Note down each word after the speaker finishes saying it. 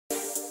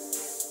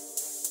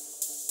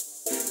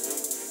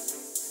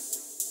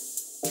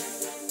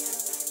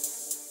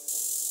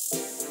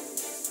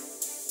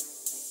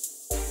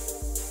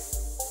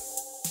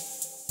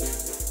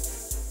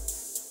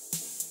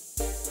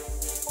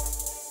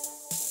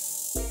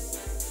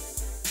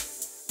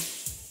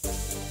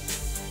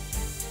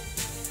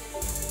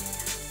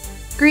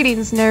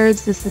Greetings,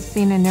 nerds. This is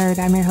SNN Nerd.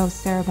 I'm your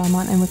host, Sarah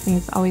Belmont, and with me,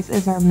 as always,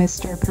 is our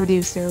Mr.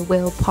 Producer,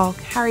 Will Polk.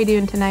 How are you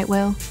doing tonight,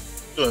 Will?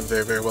 Doing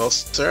very, very well,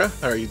 Sarah.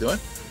 How are you doing?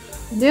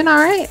 Doing all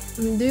right.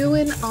 I'm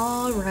doing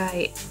all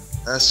right.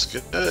 That's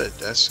good.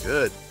 That's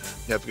good.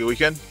 You have a good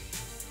weekend?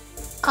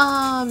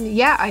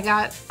 Yeah,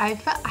 I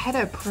had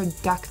a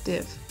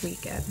productive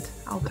weekend.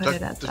 I'll put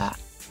it at that.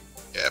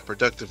 Yeah,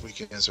 productive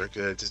weekends are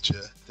good. Did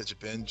you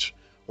binge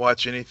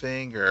watch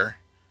anything or?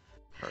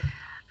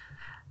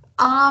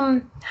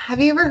 Have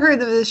you ever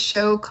heard of this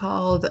show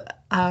called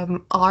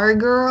Our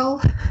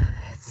Girl?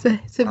 It's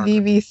a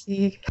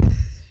BBC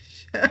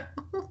show.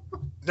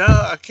 No,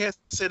 I can't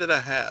say that I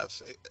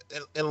have.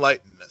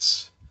 Enlighten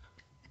us.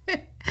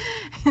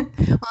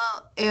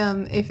 Well,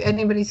 if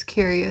anybody's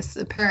curious,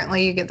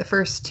 apparently you get the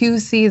first 2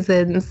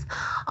 seasons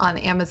on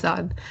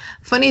Amazon.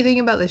 Funny thing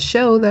about the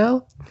show,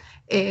 though,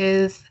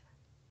 is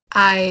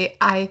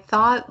I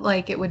thought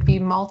like it would be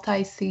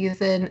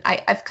multi-season.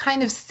 I've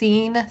kind of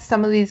seen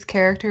some of these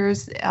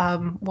characters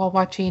while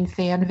watching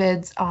fan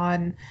vids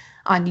on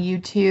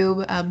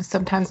YouTube.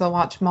 Sometimes I'll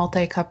watch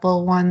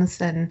multi-couple ones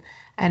and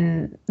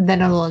then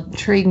it'll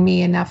intrigue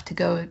me enough to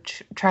go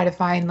try to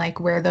find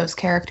like where those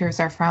characters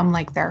are from,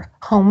 like their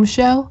home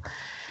show.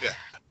 Yeah.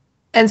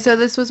 And so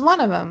this was one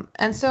of them.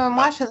 And so I'm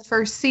watching the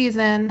first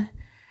season,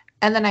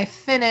 and then I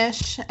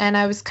finish, and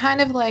I was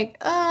kind of like,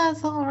 oh,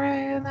 it's all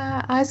right.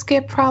 I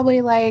skipped probably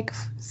like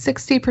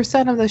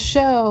 60% of the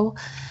show.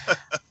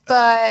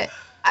 But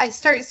I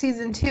start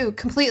season 2,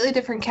 completely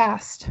different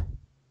cast.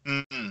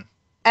 Mm-hmm.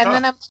 And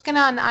then I'm looking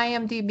on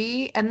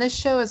IMDb, and this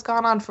show has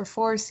gone on for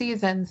 4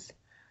 seasons.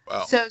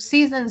 Wow. So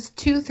seasons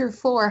 2 through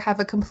 4 have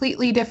a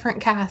completely different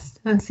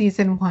cast than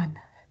season 1.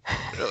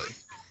 Really?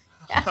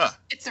 Yeah, huh.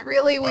 It's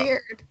really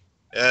weird.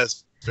 Yeah,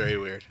 it's very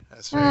weird.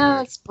 That's very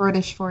weird. It's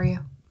British for you.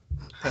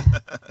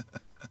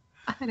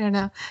 I don't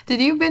know.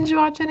 Did you binge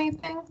watch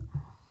anything?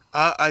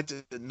 I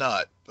did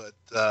not, but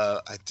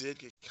I did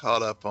get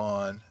caught up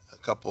on a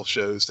couple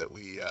shows that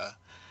we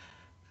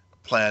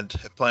planned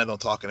on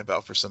talking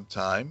about for some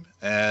time,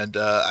 and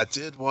I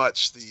did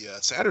watch the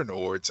Saturn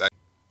Awards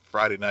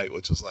Friday night,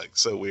 which was like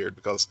so weird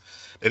because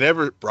they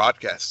never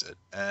broadcast it,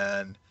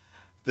 and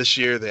this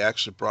year they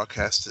actually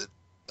broadcast it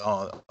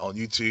on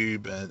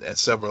YouTube and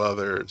several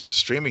other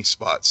streaming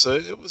spots. So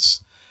it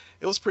was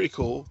pretty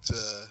cool.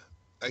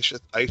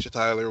 Aisha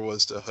Tyler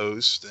was the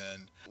host,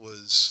 and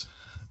was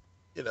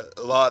it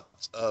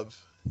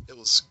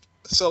was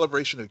a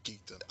celebration of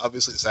geekdom.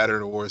 Obviously, the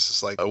Saturn Awards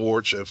is like an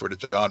award show for the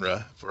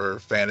genre for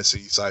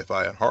fantasy,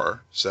 sci-fi, and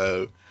horror.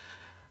 So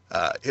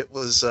it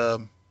was.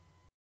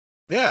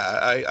 Yeah,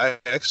 I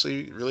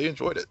actually really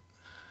enjoyed it.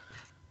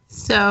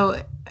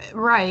 So,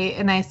 right,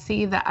 and I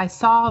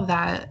saw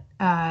that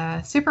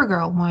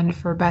Supergirl won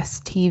for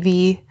Best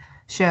TV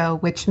Show,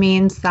 which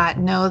means that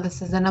no,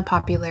 this isn't a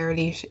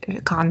popularity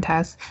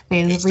contest.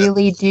 They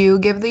really do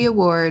give the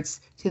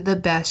awards to the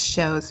best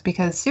shows,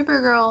 because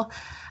Supergirl,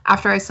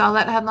 after I saw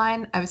that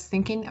headline, I was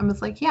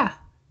like, yeah,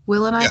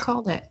 Will and I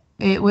called it.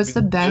 It was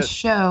the best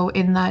show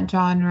in that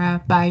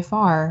genre by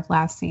far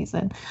last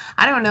season.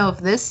 I don't know if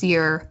this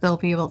year they'll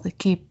be able to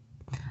keep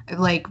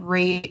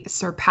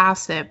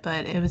surpass it,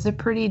 but it was a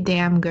pretty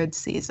damn good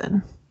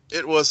season.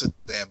 It was a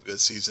damn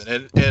good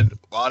season, and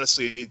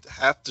honestly,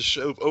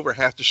 over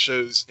half the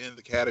shows in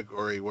the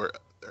category were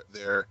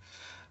their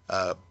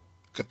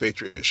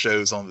compatriot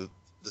shows on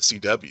the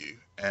CW,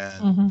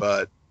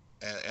 and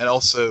and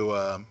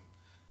also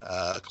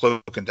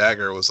Cloak and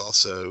Dagger was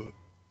also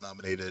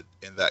nominated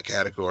in that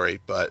category.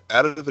 But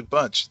out of the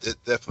bunch, it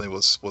definitely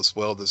was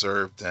well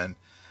deserved, and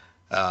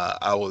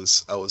I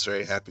was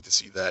very happy to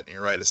see that. And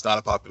you're right, it's not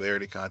a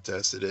popularity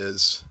contest.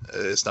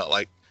 It's not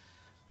like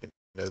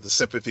the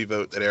sympathy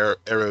vote that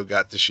Arrow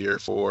got this year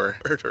for,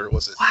 or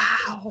was it?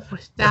 Wow,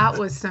 that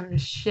was some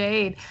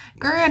shade.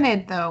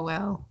 Granted, though,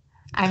 Will,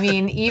 I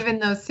mean, even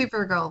though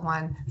Supergirl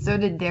won, so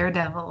did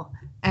Daredevil,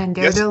 and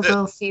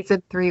Daredevil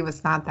season 3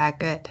 was not that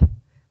good.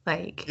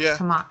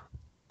 Come on.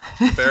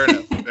 Fair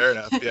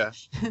enough. Yeah.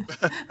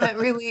 That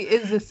really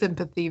is a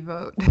sympathy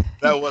vote.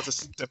 That was a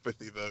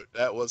sympathy vote.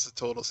 That was a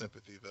total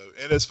sympathy vote.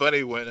 And it's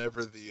funny,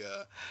 whenever the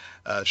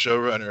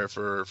showrunner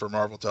for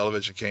Marvel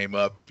Television came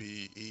up,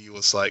 he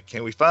was like,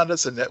 "Can we find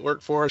us a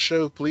network for our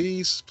show,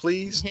 please?"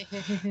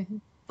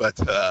 But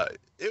that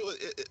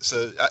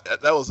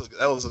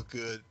was a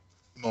good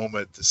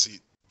moment to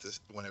see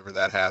whenever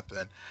that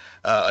happened.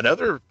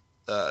 Another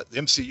the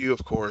MCU,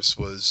 of course,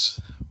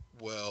 was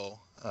well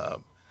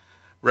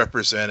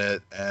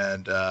represented,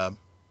 and Tom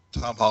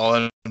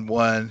Holland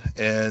won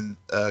in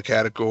a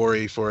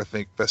category for, I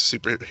think, best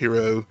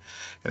superhero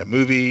in a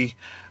movie.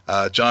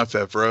 Jon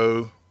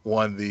Favreau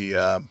won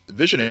the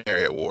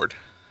Visionary Award.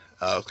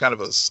 Kind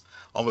of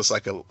almost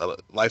like a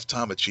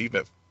lifetime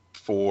achievement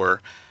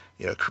for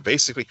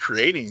basically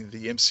creating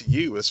the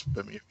MCU.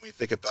 When you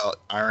think about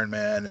Iron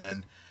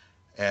Man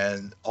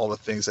and all the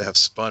things that have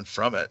spun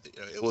from it,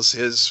 it was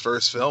his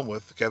first film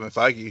with Kevin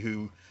Feige,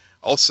 who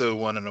also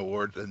won an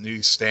award, a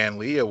new Stan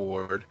Lee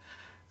Award.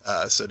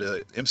 So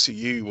the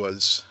MCU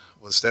was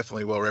was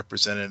definitely well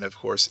represented. And of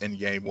course,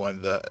 Endgame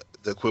won the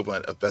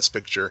equivalent of Best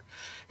Picture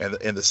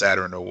in the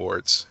Saturn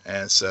Awards.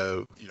 And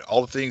so,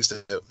 all the things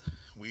that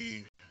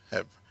we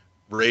have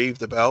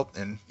raved about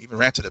and even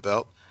ranted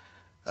about,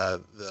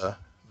 the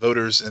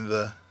voters in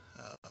the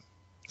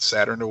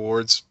Saturn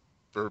Awards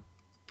were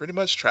pretty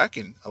much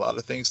tracking a lot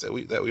of things that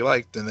we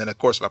liked. And then, of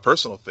course, my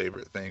personal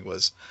favorite thing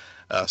was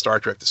Star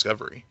Trek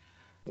Discovery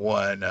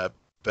won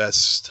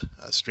Best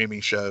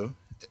Streaming Show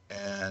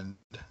and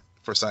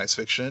for science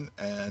fiction,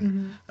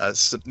 and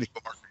Nico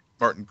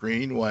Martin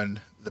Green won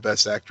the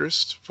Best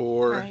Actress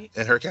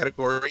in her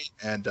category,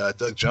 and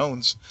Doug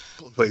Jones,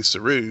 who plays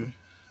Saru,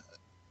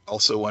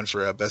 also won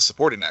for Best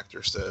Supporting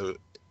Actor. So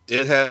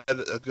it had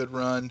a good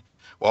run.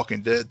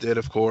 Walking Dead did,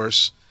 of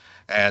course,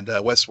 and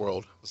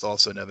Westworld was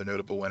also another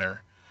notable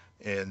winner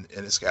in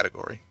his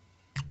category.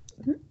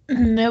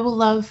 No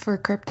love for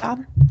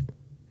Krypton?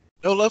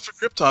 No love for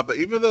Krypton, but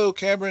even though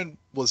Cameron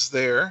was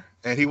there,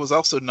 and he was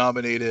also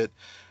nominated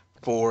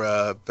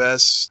for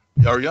Best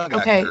Young Actor.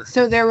 Okay,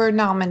 so there were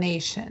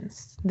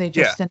nominations. They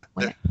just didn't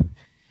win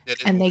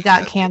it. And they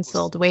got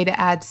canceled. Way to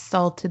add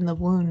salt in the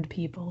wound,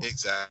 people.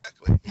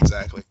 Exactly.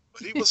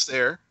 But he was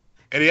there,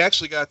 and he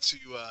actually got to,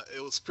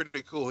 it was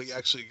pretty cool, he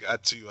actually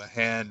got to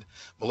hand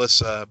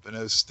Melissa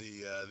Benoist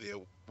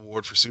the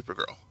award for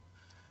Supergirl.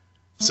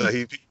 So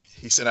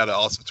he sent out an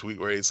awesome tweet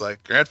where he's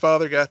like,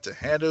 grandfather got to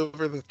hand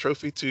over the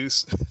trophy to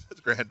his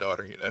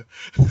granddaughter,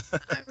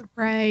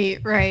 Right.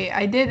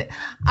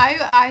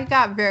 I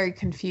got very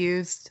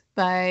confused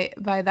by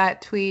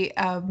that tweet,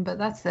 but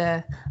that's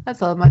a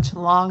much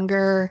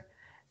longer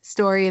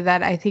story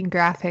that I think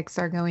graphics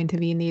are going to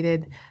be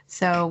needed.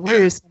 So we're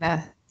just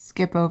gonna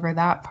skip over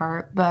that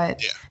part.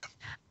 But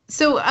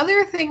so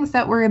other things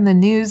that were in the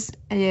news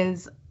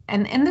is,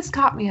 and this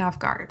caught me off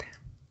guard.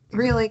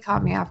 Really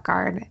caught me off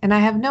guard. And I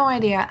have no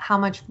idea how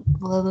much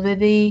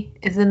validity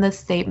is in this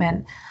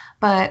statement,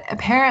 but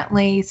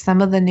apparently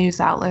some of the news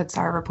outlets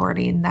are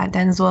reporting that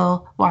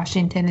Denzel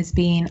Washington is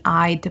being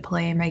eyed to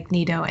play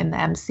Magneto in the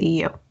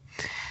MCU.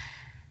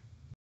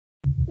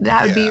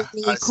 That would be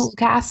really cool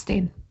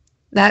casting.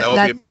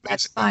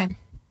 That's fine.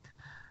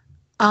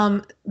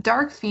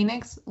 Dark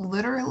Phoenix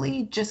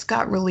literally just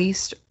got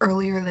released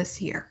earlier this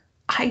year.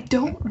 I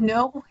don't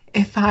know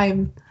if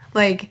I'm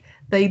like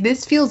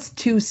this feels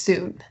too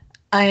soon.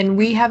 And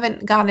we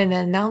haven't gotten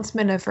an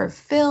announcement of her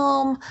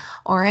film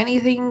or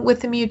anything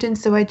with the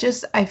mutants. So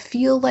I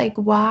feel like,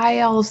 why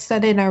all of a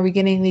sudden are we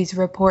getting these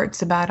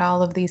reports about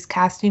all of these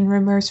casting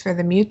rumors for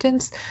the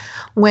mutants?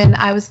 When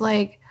I was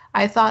like,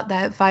 I thought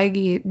that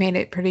Feige made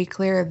it pretty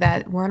clear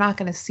that we're not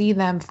going to see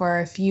them for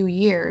a few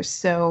years.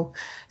 So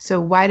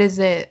why does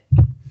it,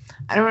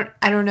 I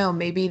don't know,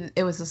 maybe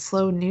it was a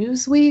slow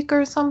news week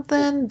or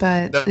something,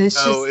 but this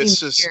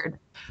just seems weird.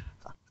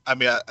 I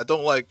mean, I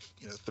don't like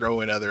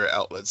throwing other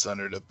outlets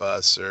under the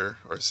bus or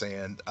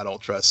saying I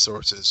don't trust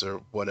sources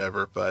or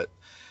whatever, but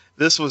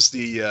this was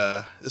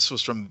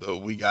from the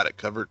We Got It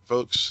Covered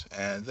folks,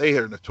 and they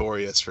are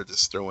notorious for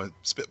just throwing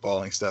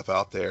spitballing stuff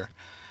out there,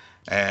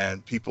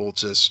 and people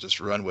just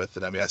run with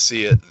it. I mean, I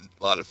see it in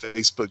a lot of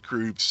Facebook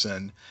groups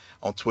and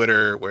on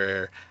Twitter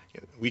where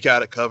We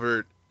Got It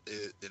Covered.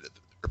 It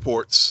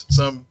reports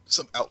some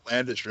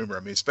outlandish rumor.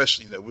 I mean,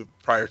 especially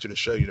prior to the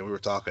show, we were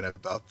talking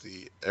about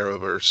the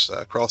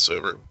Arrowverse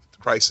crossover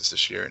Crisis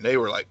this year, and they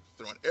were like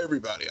throwing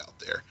everybody out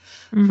there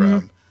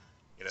from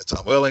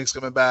Tom Welling's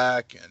coming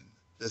back and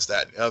this,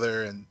 that, and the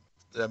other. And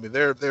I mean,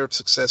 their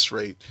success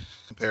rate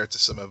compared to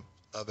some of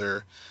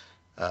other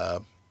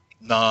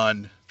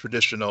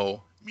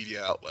non-traditional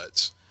media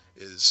outlets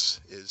is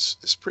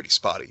pretty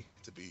spotty,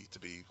 to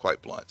be quite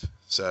blunt.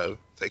 So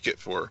take it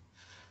for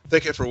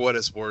what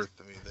it's worth.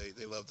 I mean,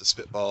 they love the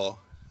spitball.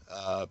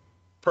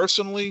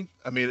 Personally,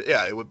 I mean,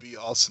 it would be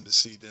awesome to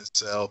see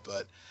Denzel,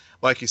 but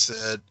like you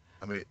said,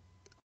 I mean,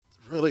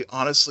 really,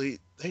 honestly,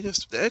 the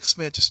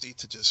X-Men just need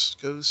to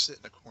just go sit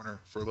in a corner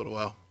for a little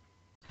while,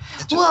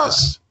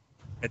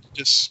 and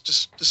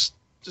just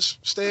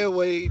stay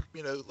away.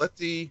 Let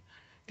the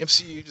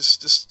MCU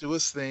just do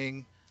its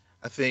thing.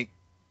 I think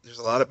there's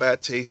a lot of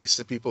bad taste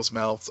in people's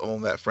mouths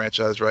on that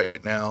franchise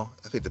right now.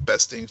 I think the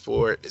best thing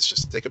for it is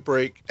just take a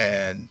break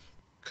and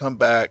come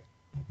back,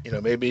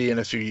 maybe in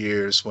a few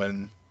years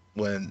when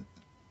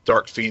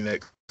Dark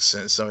Phoenix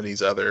and some of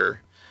these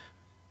other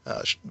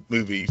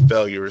movie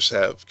failures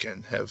have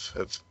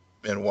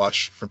been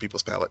washed from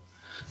people's palate.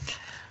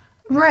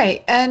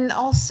 Right. And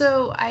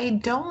also,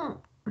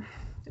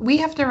 we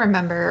have to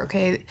remember,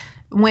 okay,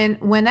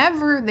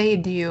 whenever they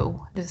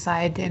do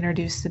decide to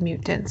introduce the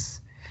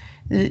mutants,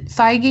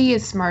 Feige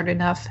is smart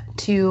enough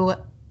to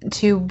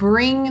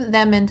bring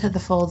them into the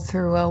fold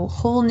through a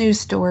whole new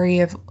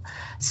story,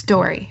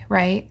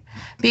 right?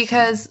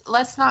 Because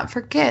let's not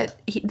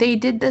forget, they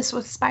did this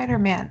with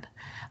Spider-Man.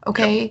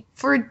 Okay, yep.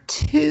 For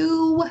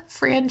 2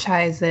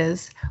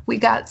 franchises, we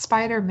got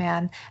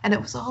Spider-Man, and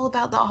it was all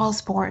about the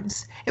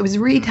Osborns. It was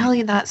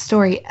retelling that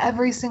story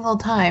every single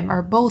time,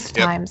 or both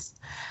times.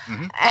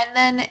 Mm-hmm.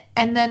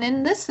 And then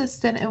in this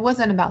system, it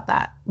wasn't about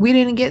that. We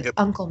didn't get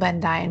Uncle Ben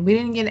dying. We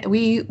didn't get.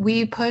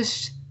 We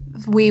pushed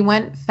we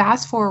went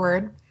fast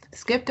forward,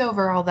 skipped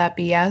over all that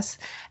BS,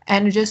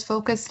 and just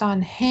focused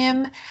on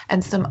him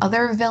and some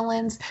other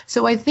villains.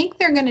 So I think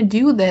they're going to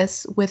do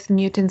this with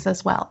mutants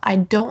as well. I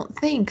don't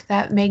think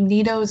that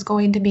Magneto is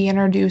going to be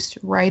introduced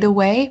right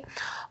away,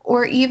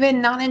 or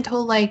even not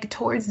until like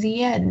towards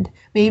the end,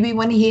 maybe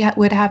when he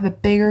would have a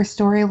bigger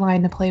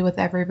storyline to play with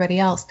everybody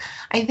else.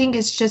 I think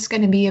it's just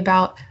going to be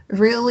about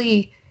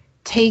really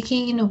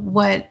taking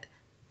what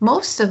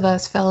most of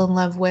us fell in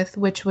love with,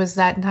 which was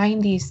that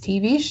 90s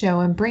TV show,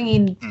 and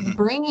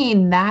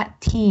bringing that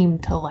team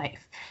to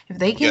life. If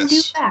they can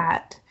do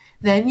that,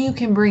 then you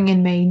can bring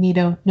in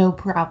Magneto, no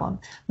problem.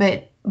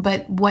 But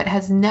what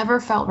has never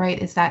felt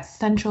right is that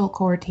central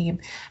core team.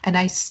 And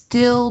I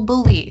still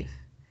believe,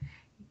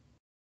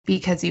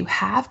 because you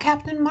have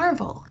Captain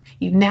Marvel,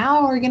 you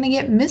now are going to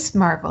get Miss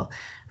Marvel.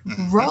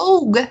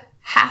 Rogue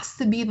has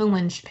to be the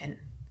linchpin.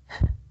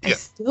 I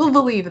still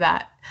believe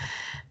that.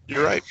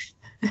 You're right.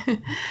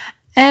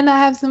 And I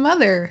have some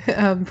other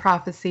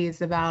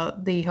prophecies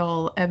about the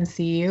whole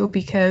MCU,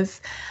 because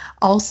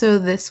also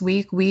this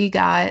week we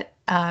got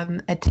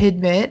a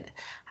tidbit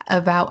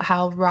about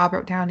how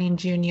Robert Downey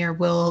Jr.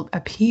 will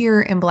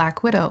appear in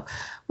Black Widow.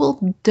 Well,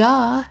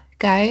 duh,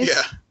 guys.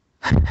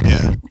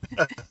 Yeah.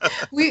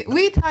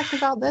 we talked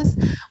about this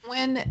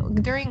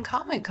during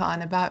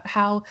Comic-Con about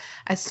how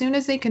as soon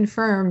as they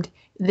confirmed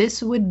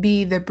this would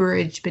be the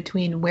bridge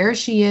between where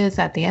she is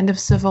at the end of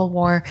Civil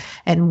War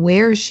and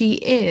where she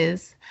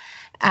is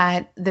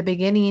at the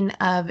beginning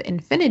of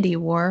Infinity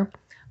War,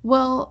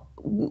 well,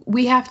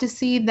 we have to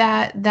see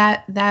that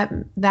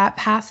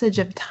passage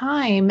of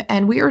time.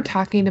 And we were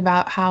talking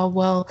about how,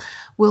 well,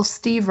 will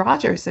Steve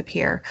Rogers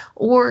appear,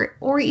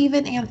 or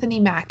even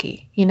Anthony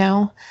Mackie,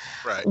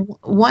 Right.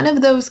 One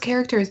of those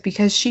characters,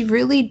 because she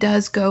really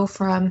does go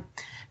from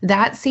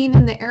that scene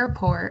in the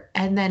airport,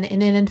 and then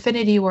in an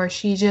Infinity War,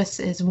 she just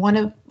is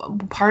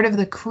part of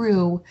the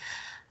crew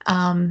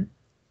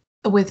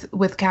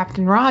with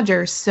Captain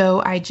Rogers.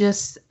 So I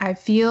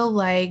feel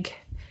like,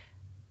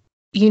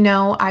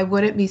 I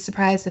wouldn't be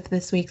surprised if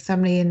this week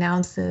somebody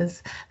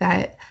announces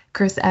that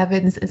Chris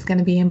Evans is going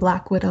to be in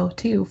Black Widow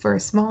too for a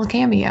small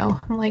cameo.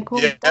 I'm like,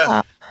 well,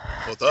 duh.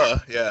 Well, duh,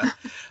 yeah.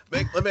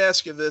 Let me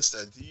ask you this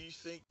then. Do you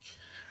think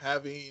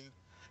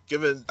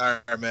given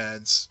Iron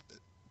Man's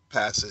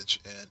passage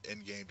in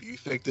Endgame, do you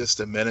think this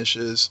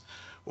diminishes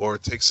or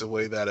takes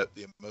away the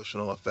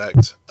emotional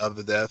effect of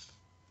the death?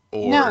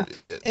 Or no,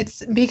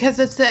 it's because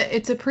it's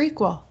a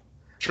prequel.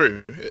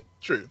 True.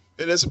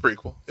 It is a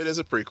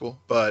prequel.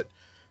 But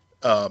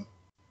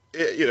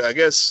I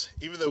guess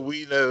even though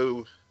we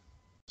know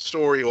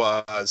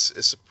story-wise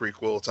it's a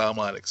prequel,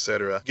 timeline,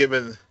 etc.,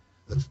 given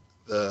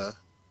the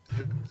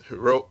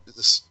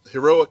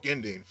heroic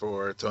ending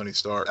for Tony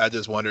Stark, I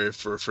just wonder if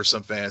for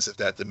some fans if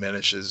that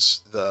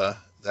diminishes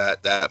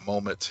that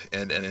moment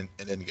in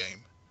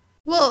Endgame.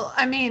 Well,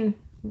 I mean,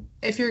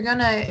 if you're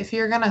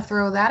gonna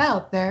throw that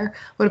out there,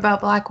 what about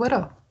Black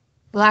Widow?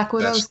 Black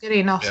Widow's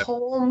getting a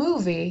whole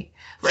movie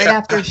right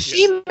after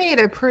she made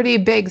a pretty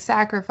big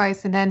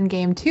sacrifice in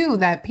Endgame too,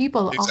 that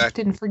people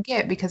often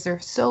forget because they're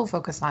so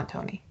focused on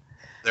Tony.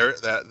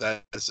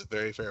 That is a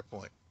very fair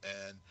point.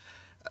 And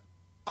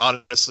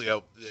honestly,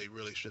 they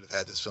really should have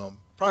had this film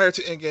prior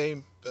to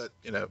Endgame, but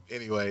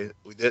anyway,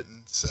 we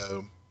didn't.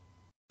 So,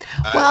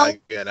 I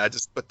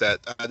just put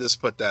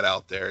that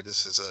out there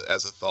just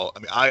as a thought. I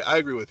mean, I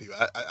agree with you.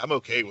 I'm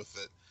okay with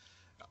it,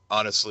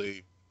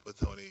 honestly, with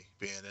Tony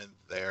being in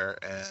there,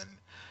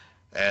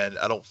 and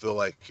I don't feel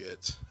like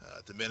it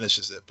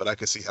diminishes it, but I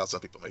can see how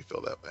some people may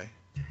feel that way.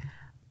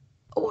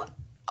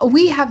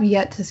 We have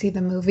yet to see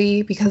the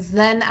movie, because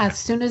then as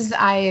soon as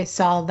I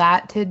saw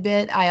that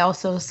tidbit, I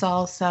also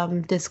saw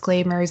some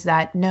disclaimers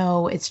that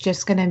no, it's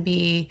just going to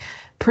be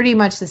pretty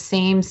much the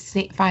same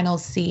final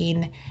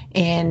scene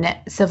in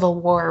Civil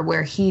War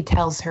where he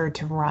tells her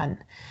to run.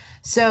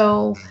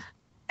 So,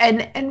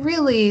 and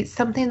really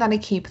something that I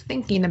keep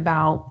thinking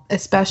about,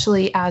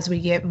 especially as we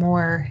get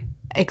more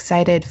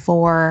excited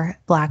for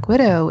Black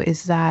Widow,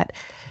 is that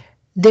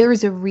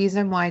there's a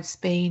reason why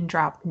Spain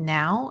dropped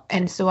now.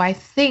 And so I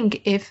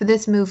think if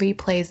this movie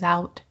plays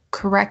out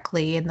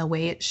correctly in the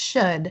way it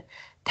should,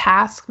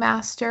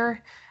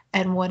 Taskmaster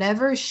and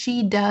whatever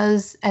she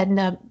does end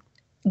up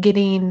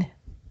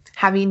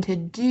having to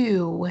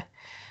do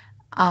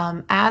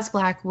as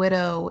Black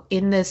Widow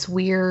in this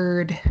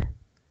weird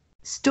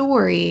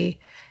story,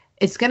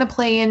 it's going to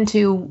play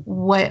into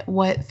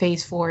what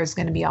Phase 4 is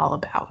going to be all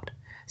about.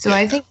 So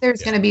I think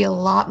there's going to be a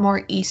lot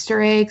more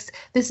Easter eggs.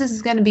 This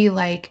is going to be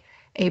like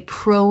a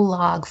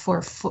prologue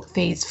for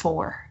Phase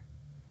 4.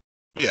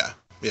 Yeah,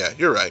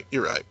 you're right.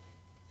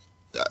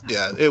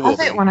 Yeah, it will. I love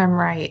it when I'm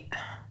right,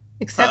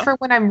 except for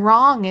when I'm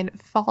wrong and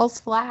it falls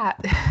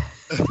flat.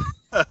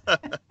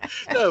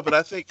 No, but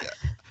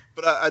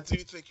I do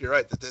think you're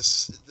right that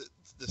this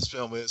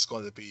film is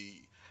going to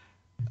be,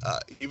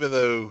 even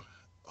though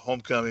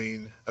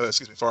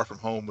Far From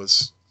Home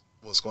was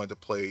going to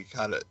play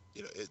kind of,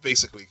 it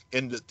basically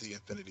ended the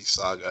Infinity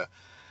Saga.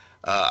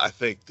 I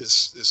think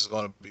this is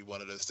going to be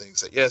one of those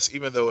things that, yes,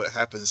 even though it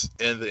happens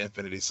in the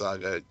Infinity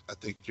Saga, I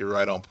think you're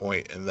right on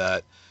point in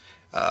that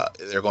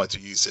they're going to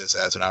use this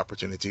as an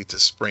opportunity to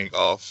spring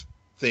off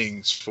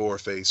things for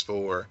Phase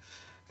 4,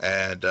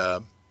 and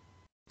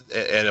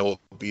it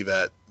will be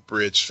that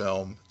bridge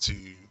film to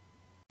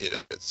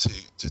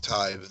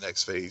tie the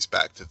next phase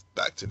back to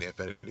the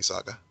Infinity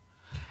Saga.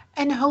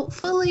 And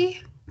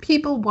hopefully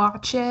people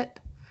watch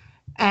it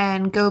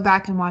and go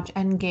back and watch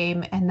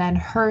Endgame, and then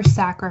her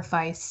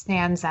sacrifice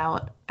stands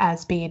out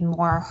as being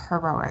more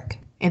heroic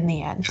in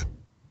the end.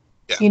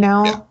 Yeah. You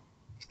know?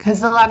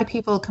 Because a lot of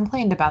people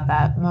complained about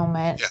that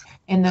moment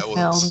in the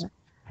film.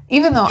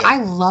 Even though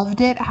I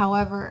loved it,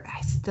 however,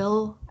 I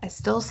still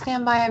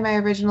stand by my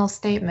original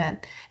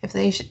statement.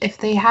 If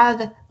they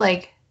had,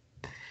 like,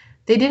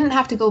 they didn't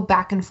have to go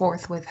back and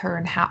forth with her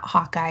and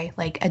Hawkeye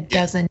like a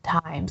dozen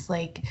times.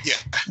 Like,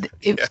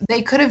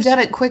 they could have done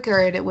it quicker,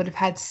 and it would have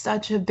had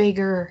such a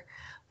bigger,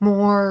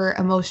 more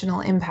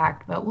emotional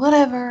impact. But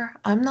whatever,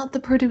 I'm not the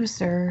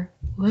producer.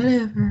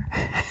 Whatever.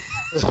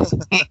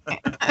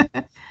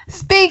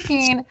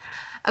 Speaking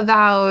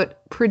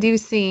about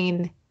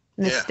producing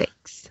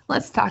mistakes,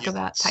 let's talk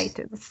about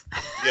Titans.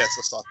 Yes,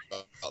 let's talk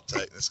about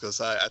Titans, because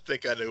I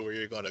think I know where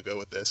you're going to go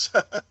with this.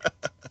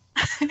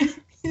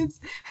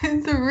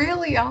 It's a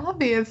really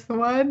obvious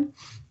one.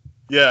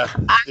 Yeah,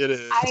 it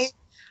is.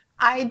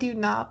 I do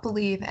not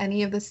believe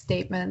any of the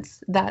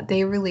statements that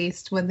they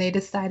released when they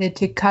decided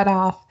to cut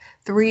off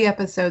 3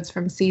 episodes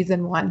from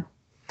season 1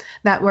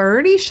 that were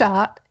already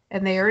shot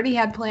and they already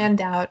had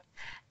planned out,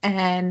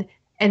 and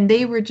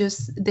they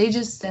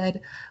just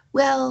said,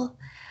 well,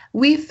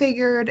 we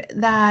figured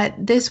that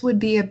this would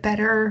be a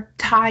better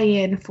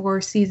tie-in for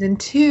season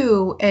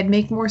 2 and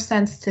make more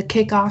sense to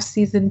kick off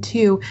season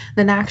 2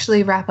 than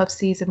actually wrap up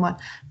season 1.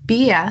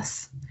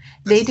 BS.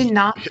 They did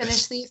not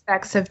finish the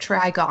effects of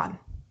Trigon.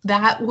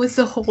 That was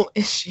the whole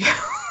issue.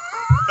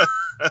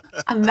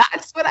 And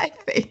that's what I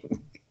think.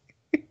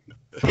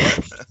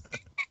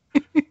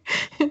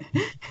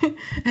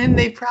 And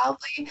they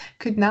probably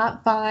could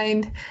not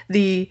find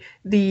the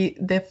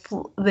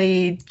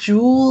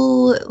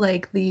jewel,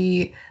 like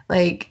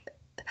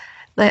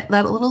that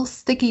little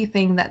sticky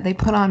thing that they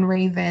put on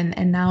Raven,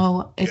 and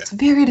now it's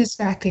very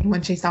distracting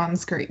when she's on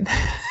screen.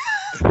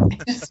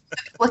 Just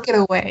flick it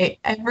away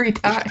every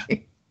time.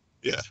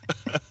 Yeah.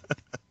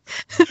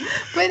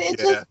 But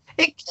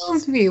it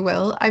kills me,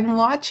 Will. I'm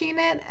watching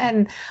it,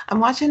 and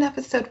I'm watching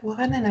episode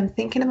 1, and I'm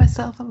thinking to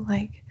myself, I'm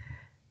like,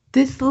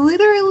 this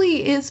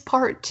literally is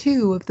part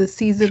 2 of the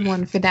season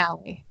 1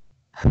 finale.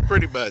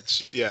 Pretty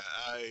much, yeah.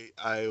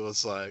 I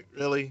was like,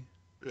 really,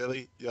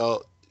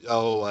 y'all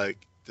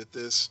like did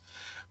this,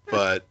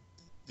 but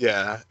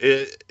yeah,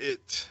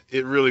 it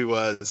really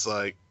was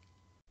like,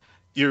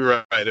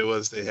 you're right. It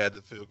was, they had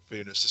to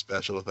finish the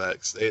special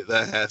effects.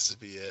 That has to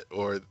be it,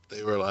 or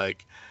they were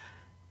like,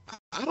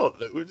 I don't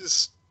know. We're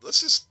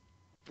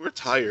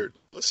tired.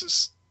 Let's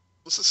just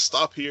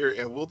stop here,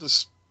 and we'll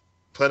just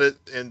put it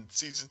in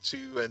season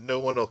 2, and no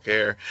one will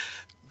care.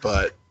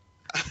 But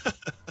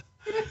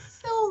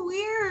it's so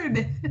weird.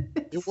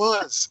 It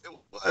was,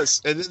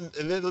 and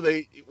then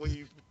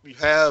when you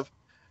have,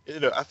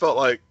 I felt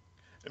like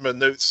in my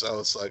notes I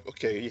was like,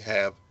 okay, you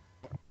have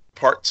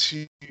part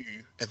 2,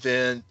 and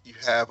then you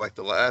have like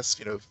the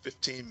last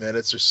 15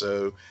 minutes or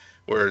so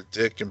where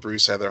Dick and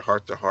Bruce have their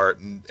heart-to-heart,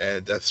 and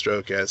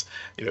Deathstroke as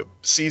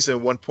season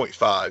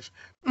 1.5,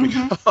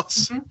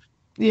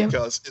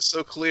 because it's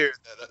so clear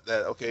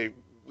that okay,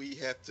 we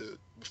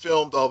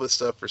filmed all this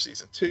stuff for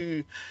season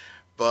 2,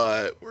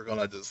 but we're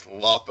gonna just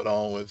lop it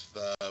on with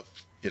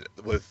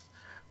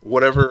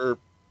whatever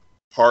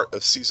part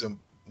of season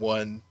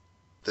 1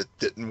 that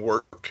didn't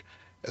work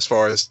as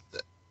far as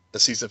the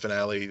season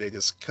finale. They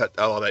just cut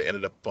all of that,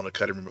 ended up on a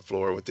cutting room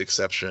floor, with the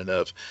exception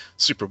of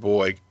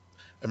Superboy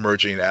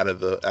emerging out of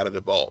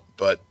the vault.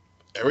 But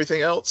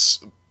everything else,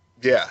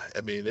 yeah,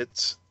 I mean,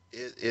 it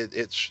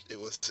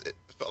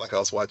felt like I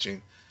was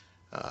watching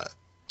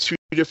 2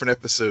 different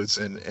episodes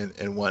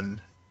in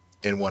one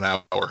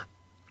hour.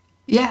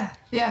 Yeah,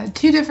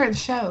 2 different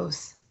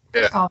shows.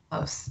 Yeah.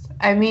 Almost.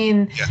 I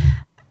mean,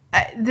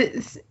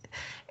 it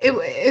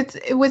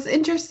was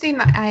interesting.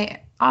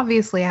 I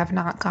obviously have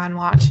not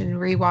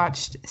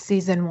rewatched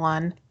season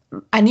 1.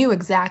 I knew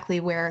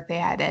exactly where they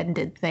had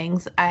ended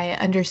things. I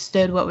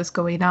understood what was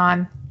going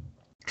on.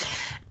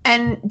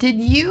 And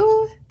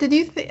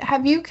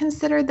have you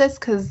considered this?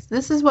 Because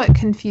this is what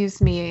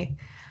confused me.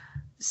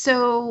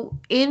 So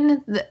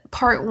in the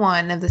part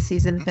 1 of the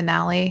season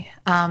finale,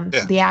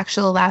 the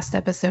actual last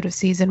episode of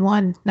season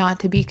 1, not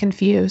to be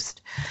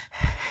confused,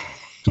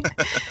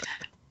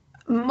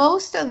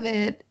 most of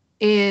it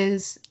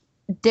is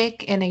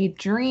Dick in a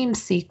dream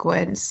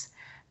sequence,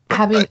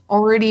 having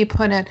already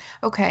put in.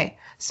 Okay,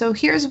 so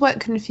here's what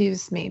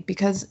confused me,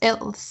 because it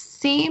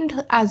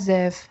seemed as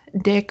if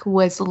Dick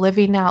was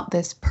living out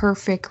this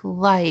perfect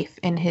life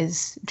in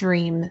his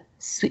dream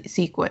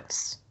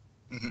sequence.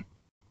 Mm-hmm.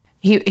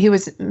 He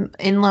was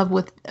in love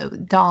with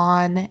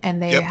Dawn,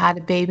 and they had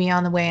a baby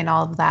on the way and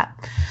all of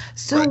that.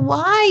 So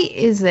why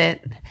is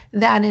it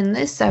that in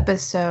this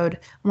episode,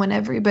 when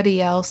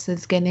everybody else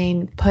is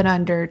getting put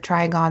under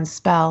Trigon's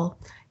spell,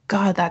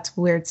 God, that's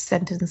a weird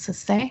sentence to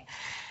say.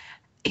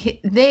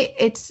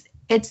 It's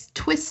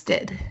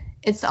twisted.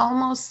 It's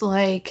almost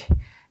like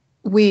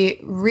we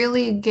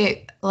really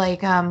get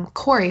like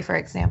Corey, for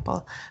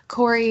example.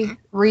 Corey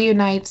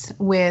reunites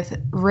with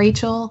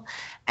Rachel,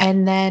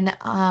 and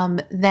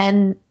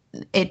then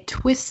it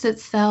twists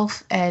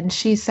itself, and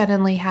she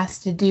suddenly has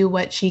to do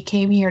what she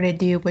came here to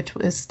do, which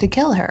was to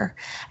kill her.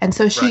 And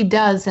so she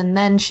does, and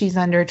then she's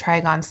under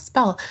Trigon's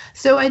spell.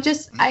 So I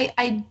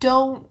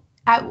don't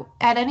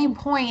at any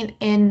point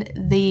in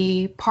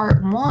the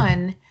part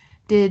one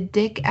did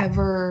Dick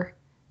ever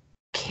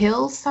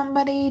kill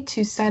somebody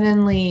to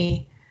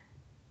suddenly,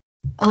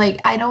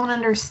 like, I don't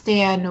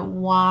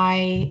understand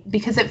why,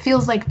 because it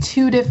feels like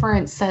two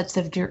different sets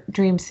of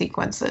dream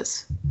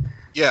sequences.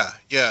 Yeah,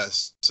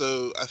 yes.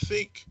 So I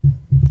think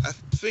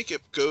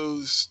it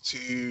goes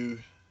to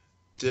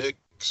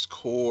Dick's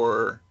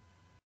core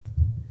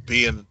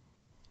being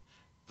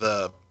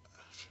the,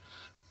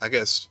 I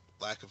guess,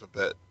 lack of a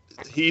bet.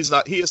 He is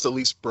the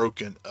least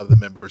broken of the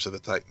members of the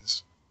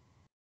Titans.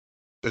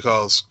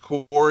 Because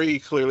Corey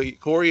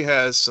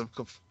has some,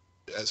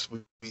 as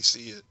we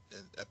see it in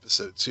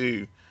episode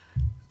 2,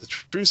 the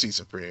true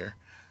season premiere.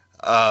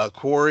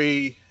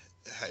 Corey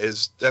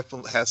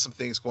definitely has some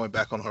things going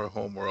back on her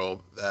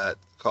homeworld that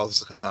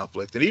causes a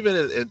conflict, and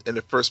even in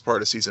the first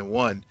part of season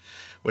 1,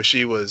 where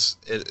she was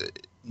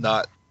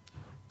not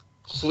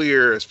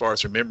clear as far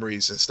as her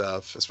memories and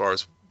stuff, as far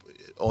as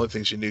the only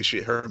thing she knew,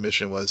 her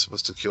mission was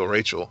to kill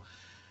Rachel.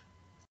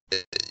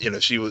 You know,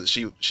 she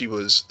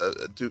was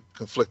a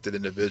conflicted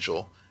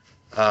individual.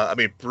 I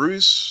mean,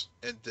 Bruce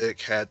and Dick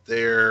had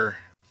their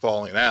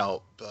falling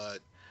out, but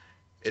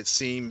it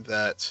seemed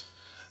that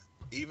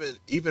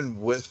even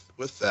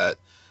with that,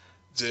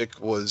 Dick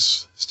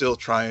was still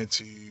trying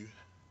to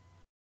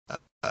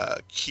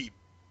keep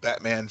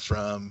Batman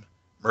from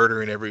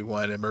murdering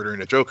everyone and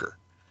murdering the Joker.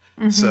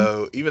 Mm-hmm.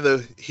 So even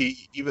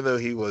though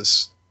he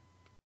was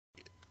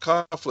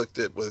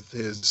conflicted with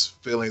his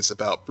feelings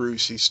about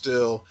Bruce, he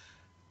still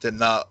did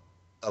not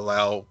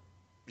allow,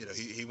 you know,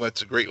 he went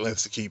to great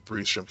lengths to keep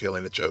Bruce from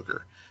killing the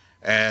Joker.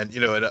 And, you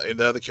know, and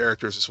the other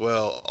characters as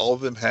well, all of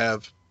them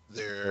have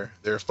their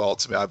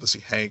faults. I mean,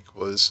 obviously Hank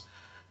was,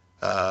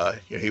 you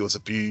know, he was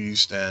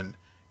abused, and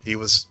he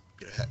was,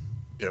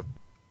 you know,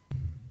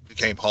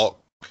 became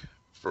Hulk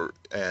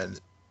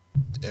and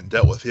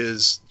dealt with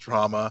his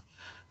trauma.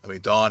 I mean,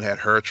 Dawn had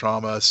her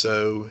trauma.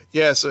 So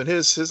yeah, so in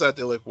his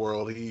idyllic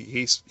world,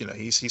 he's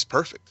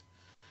perfect.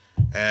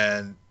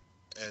 And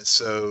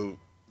so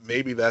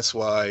maybe that's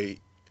why,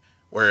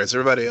 whereas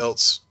everybody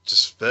else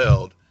just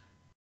failed,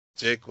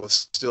 Dick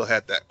still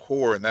had that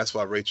core, and that's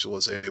why Rachel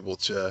was able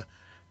to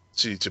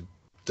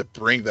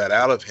bring that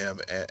out of him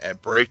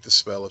and break the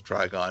spell of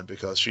Trigon,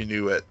 because she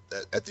knew at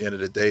the end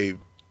of the day,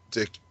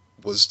 Dick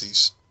was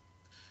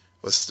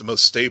the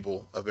most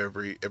stable of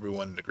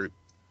everyone in the group.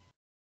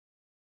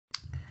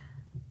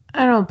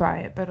 I don't buy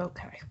it, but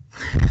okay.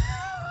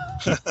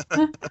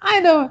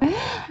 I don't.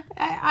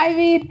 I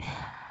mean,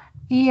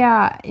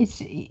 yeah,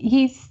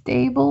 he's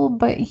stable,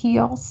 but he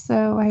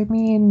also, I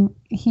mean,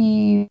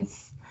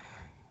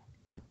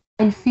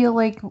 I feel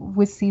like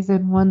with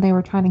season 1, they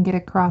were trying to get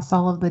across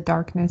all of the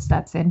darkness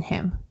that's in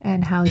him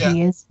and how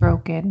he is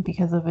broken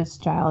because of his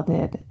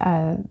childhood.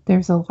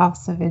 There's a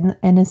loss of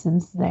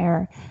innocence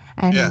there.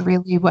 And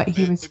really what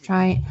he was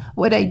trying,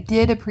 what I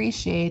did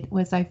appreciate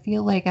was, I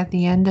feel like at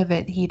the end of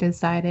it, he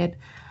decided,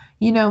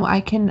 you know,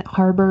 I can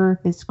harbor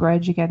this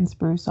grudge against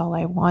Bruce all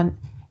I want,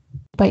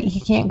 but he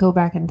can't go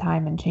back in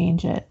time and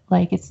change it.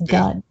 Like, it's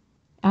done.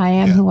 I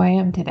am who I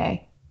am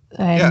today.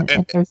 And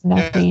there's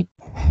nothing.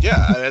 And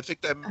I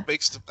think that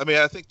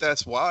I think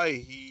that's why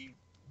he,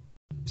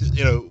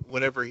 you know,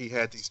 whenever he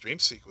had these dream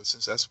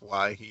sequences, that's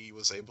why he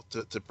was able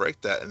to break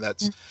that. And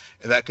that's,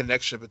 and that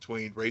connection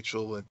between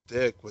Rachel and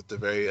Dick with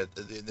the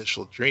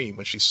initial dream,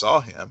 when she saw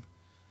him,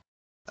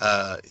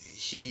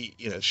 he,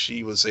 you know,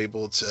 she was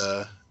able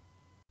to,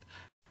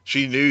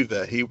 she knew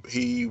that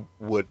he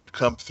would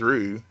come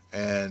through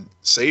and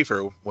save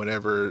her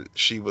whenever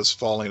she was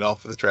falling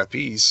off of the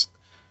trapeze,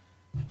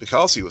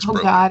 because he was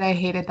broken. God, I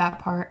hated that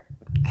part.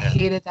 I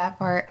hated that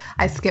part.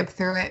 I skipped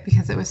through it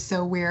because it was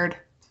so weird.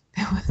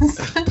 It was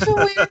such a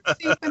weird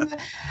sequence.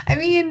 I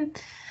mean,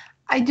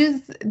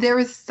 there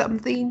was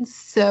something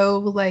so,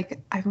 like,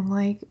 I'm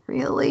like,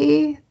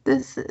 really?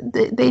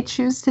 They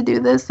choose to do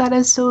this? That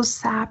is so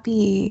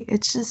sappy.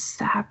 It's just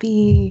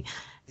sappy.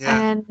 Yeah.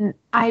 And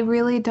I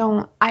really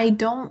don't,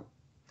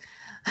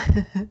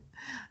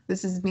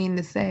 this is mean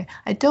to say,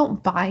 I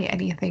don't buy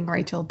anything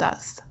Rachel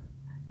does,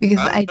 because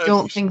I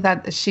don't think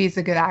that she's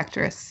a good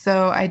actress.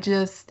 So I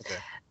just,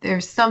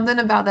 there's something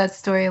about that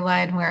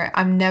storyline where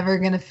I'm never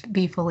going to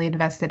be fully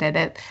invested in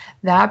it.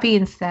 That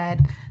being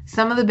said,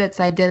 some of the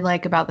bits I did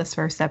like about this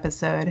first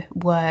episode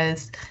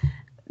was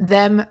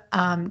them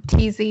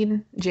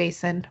teasing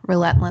Jason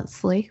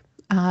relentlessly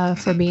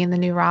for being the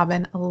new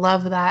Robin. I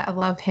love that. I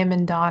love him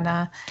and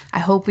Donna. I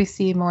hope we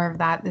see more of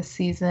that this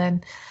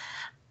season.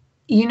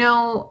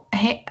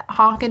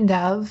 Hawk and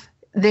Dove,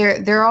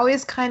 they're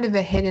always kind of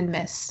a hit and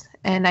miss.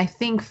 And I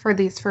think for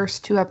these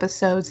first two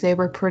episodes, they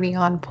were pretty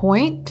on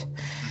point.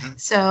 Mm-hmm.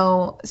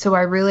 So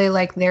I really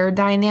like their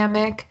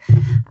dynamic.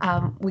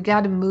 We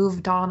got to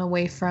move Dawn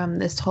away from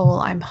this whole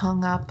I'm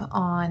hung up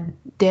on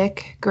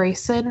Dick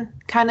Grayson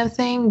kind of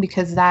thing,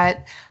 because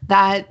that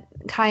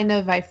kind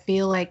of, I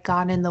feel like,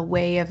 got in the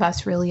way of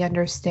us really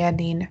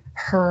understanding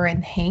her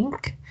and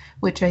Hank,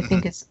 which I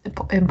think is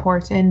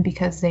important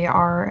because they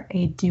are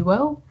a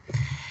duo.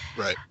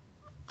 Right.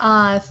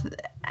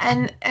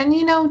 And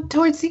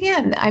towards the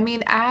end, I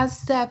mean,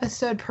 as the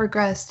episode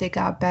progressed, it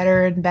got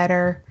better and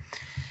better.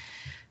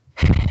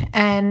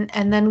 And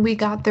then we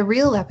got the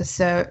real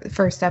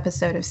first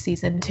episode of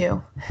season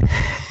 2.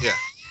 Yeah.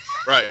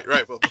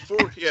 Right. Well, before,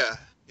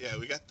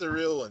 we got the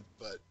real one,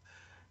 but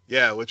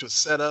which was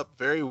set up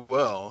very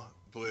well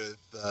with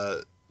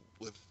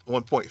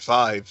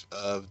 1.5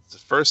 of the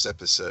first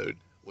episode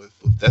with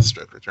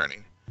Deathstroke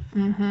returning.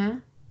 Mm-hmm.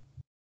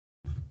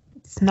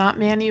 It's not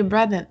Manu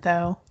Bennett,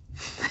 though.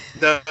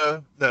 No,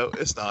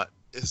 it's not.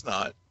 It's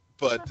not.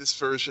 But this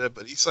version,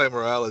 Isai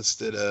Morales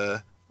did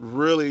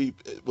really,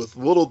 with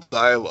little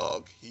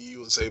dialogue, he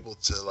was able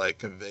to like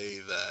convey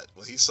that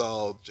when he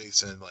saw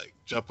Jason like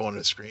jump on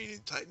the screen,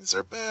 Titans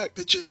are back,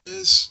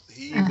 bitches.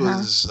 He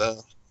was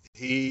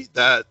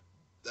that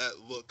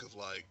look of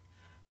like,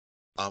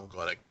 I'm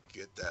gonna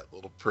get that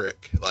little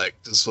prick. Like,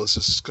 this was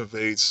just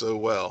conveyed so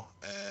well,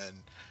 and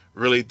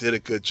really did a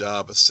good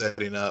job of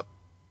setting up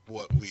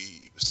what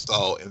we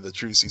saw in the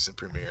true season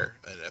premiere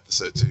in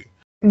episode 2.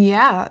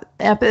 Yeah,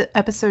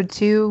 episode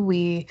 2,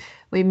 we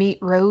meet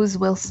Rose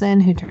Wilson,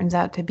 who turns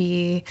out to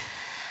be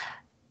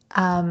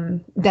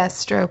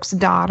Deathstroke's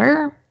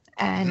daughter,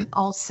 and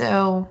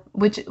also,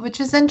 which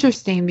is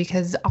interesting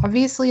because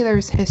obviously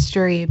there's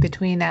history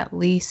between at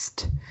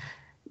least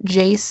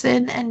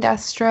Jason and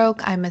Deathstroke.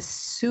 I'm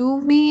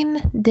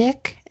assuming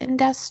Dick and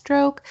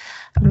Deathstroke,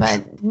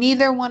 but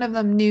neither one of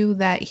them knew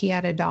that he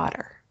had a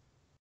daughter.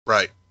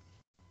 Right.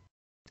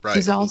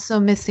 Who's also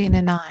missing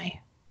an eye.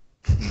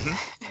 Mm-hmm.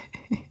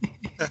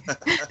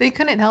 They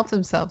couldn't help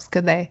themselves,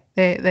 could they?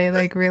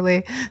 They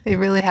really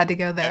had to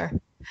go there.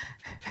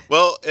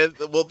 Well,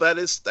 that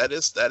is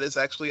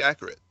actually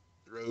accurate.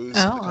 Rose in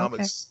the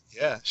comics,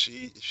 okay.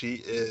 She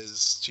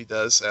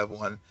does have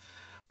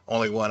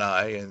only one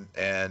eye,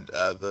 and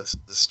the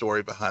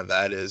story behind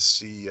that is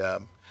she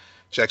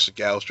actually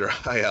gouged her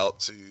eye out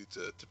to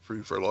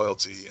prove her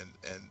loyalty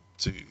and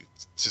to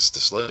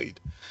Slade.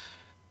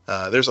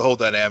 There's a whole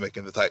dynamic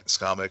in the Titans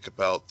comic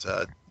about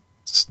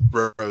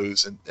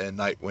Rose and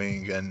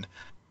Nightwing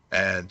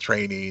and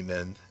training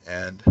and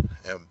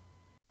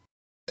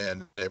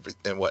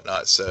everything and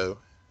whatnot. So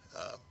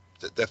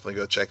definitely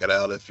go check it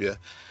out. If you have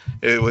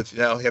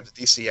the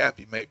DC app,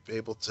 you may be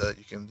able to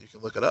you can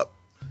look it up.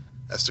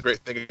 That's the great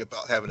thing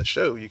about having a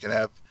show. You can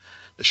have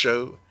the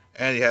show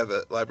and you have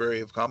a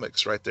library of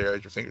comics right there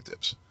at your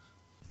fingertips.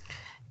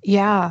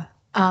 Yeah.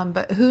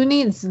 But who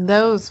needs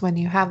those when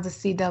you have the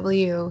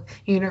CW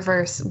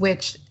universe,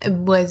 which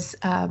was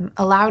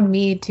allowed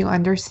me to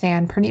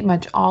understand pretty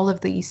much all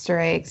of the Easter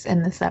eggs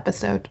in this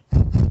episode.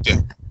 Yeah,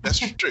 that's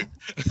true.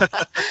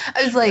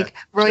 I was like,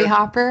 Roy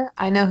Hopper,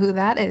 I know who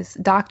that is.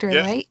 Dr.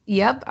 Light,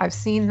 yep, I've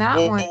seen that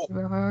one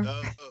before.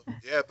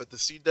 Yeah, but the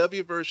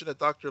CW version of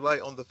Dr. Light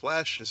on The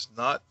Flash is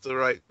not the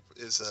right.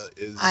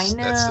 I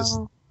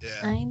know.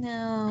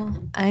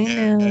 I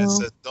know.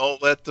 So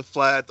don't let the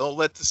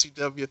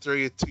CW throw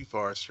you too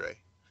far astray.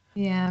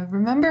 Yeah,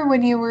 remember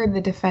when you were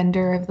the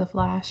defender of the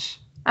Flash?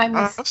 I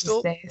miss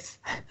those days.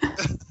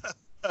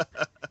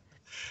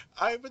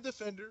 I'm a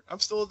defender. I'm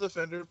still a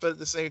defender, but at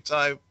the same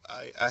time,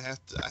 I have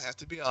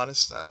to be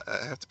honest.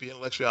 I have to be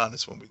intellectually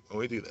honest when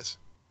we do this.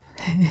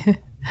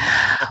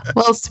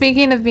 Well,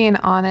 speaking of being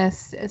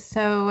honest,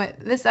 so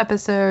this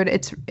episode,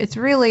 it's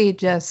really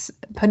just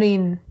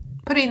putting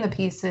the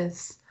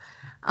pieces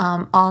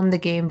on the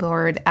game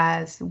board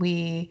as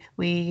we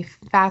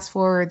fast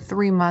forward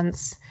 3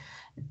 months.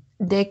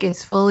 Dick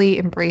is fully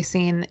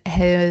embracing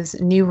his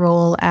new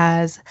role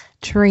as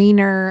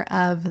trainer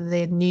of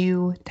the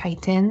new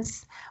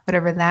Titans,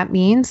 whatever that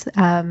means.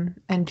 And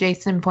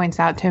Jason points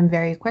out to him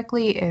very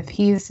quickly, if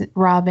he's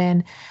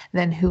Robin,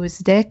 then who is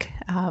Dick?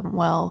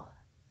 Well,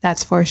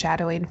 that's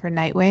foreshadowing for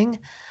Nightwing.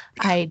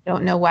 I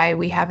don't know why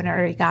we haven't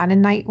already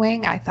gotten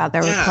Nightwing. I thought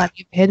there were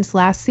plenty of hints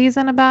last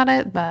season about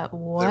it, but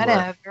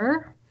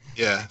whatever.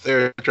 Yeah,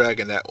 they're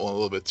dragging that one a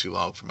little bit too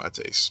long for my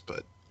taste,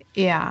 but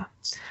yeah.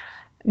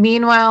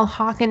 Meanwhile,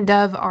 Hawk and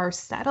Dove are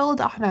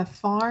settled on a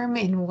farm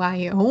in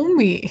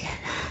Wyoming.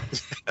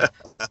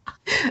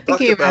 They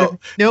came out of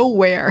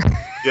nowhere.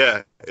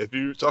 Yeah, if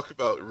you talk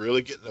about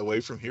really getting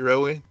away from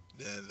heroing,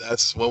 then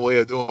that's one way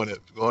of doing it.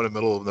 Going in the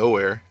middle of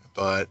nowhere,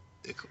 but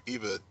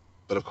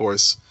of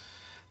course,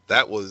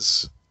 that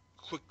was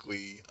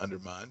quickly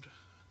undermined.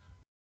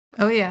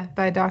 Oh yeah,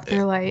 by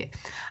Dr. Light.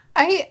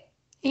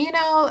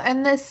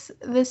 And this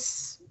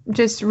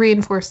just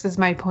reinforces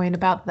my point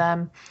about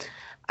them.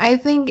 I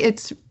think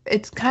it's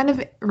kind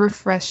of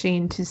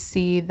refreshing to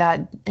see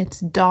that it's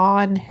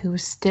Dawn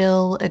who's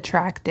still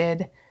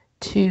attracted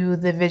to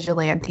the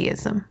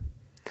vigilantism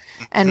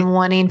Mhm. and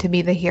wanting to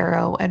be the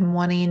hero and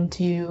wanting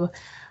to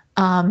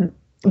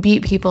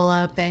beat people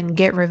up and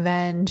get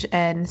revenge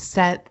and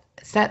set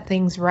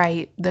things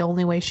right the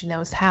only way she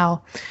knows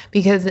how.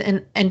 Because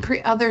in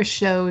other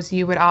shows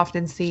you would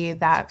often see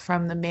that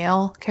from the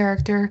male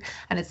character,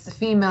 and it's the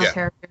female Yeah,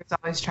 character who's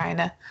always trying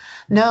to,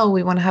 no,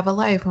 we want to have a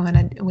life,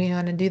 we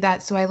want to do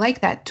that. So I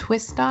like that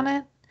twist on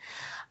it.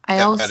 I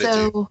yeah, I did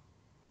too. also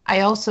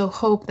I also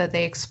hope that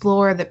they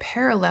explore the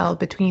parallel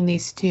between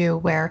these two,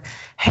 where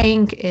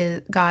Hank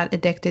got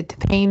addicted to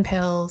pain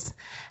pills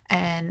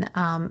and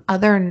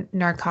other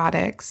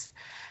narcotics.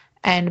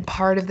 And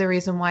part of the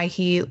reason why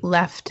he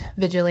left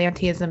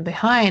vigilantism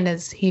behind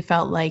is he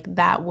felt like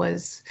that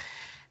was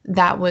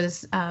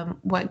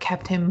what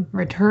kept him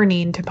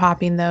returning to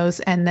popping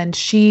those. And then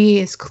she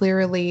is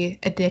clearly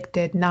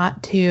addicted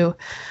not to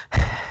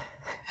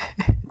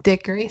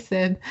Dick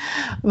Grayson,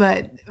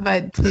 but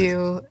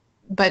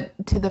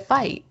to the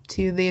fight,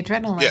 to the Yeah,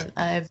 adrenaline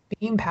of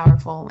being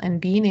powerful and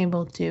being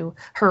able to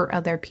hurt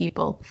other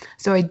people.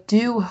 So I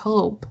do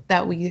hope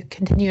that we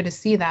continue to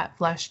see that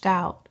fleshed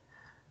out.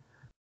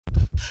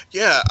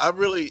 yeah. I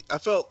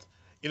felt,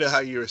 how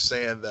you were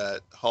saying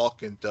that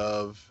Hawk and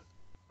Dove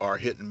are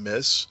hit and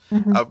miss.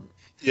 Mm-hmm. I,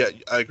 yeah,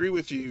 I agree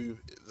with you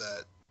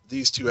that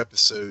these two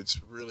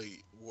episodes really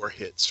were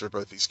hits for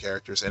both these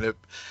characters, and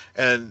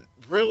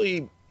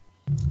really,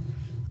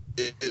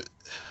 it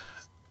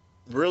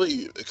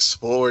really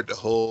explored the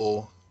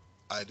whole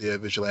idea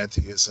of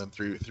vigilantism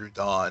through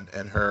Dawn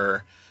and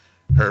her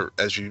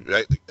as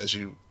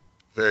you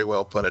very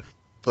well put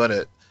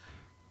it,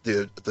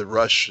 the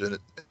rush and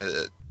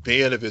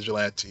being a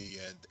vigilante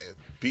and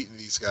beating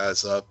these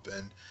guys up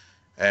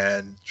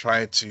and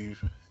trying to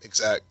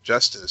exact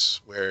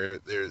justice where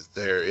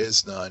there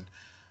is none.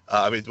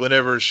 I mean,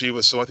 whenever she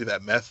was going through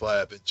that meth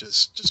lab, it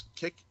just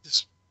I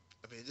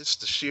mean,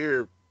 just the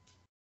sheer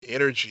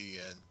energy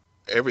and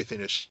everything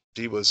that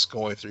she was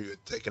going through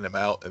and taking them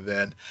out. And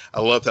then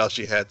I loved how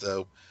she had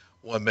the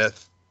one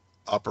meth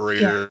Yeah.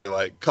 operator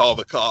like call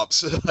the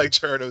cops, like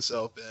turn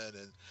himself in,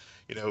 and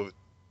you know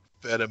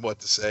fed him what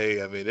to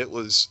say. I mean, it,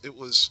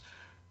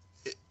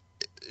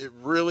 it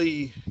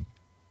really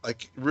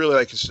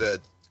like you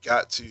said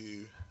got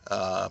to.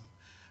 Um,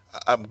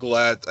 I'm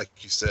glad, like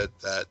you said,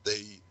 that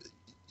they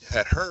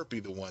had her be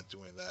the one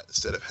doing that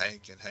instead of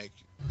Hank, and Hank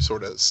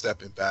sort of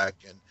stepping back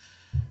and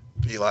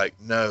be like,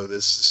 no,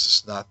 this is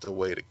just not the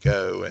way to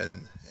go, and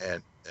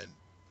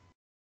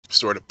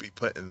sort of be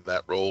put in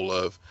that role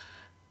of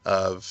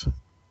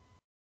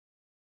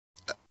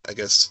I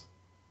guess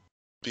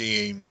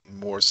being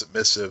more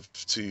submissive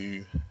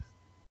to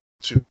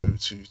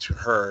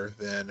her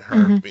than her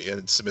Mm-hmm.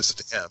 being submissive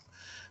to him,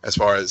 as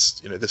far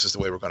as this is the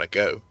way we're going to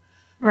go.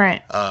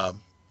 Right.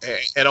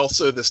 And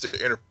also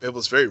it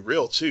was very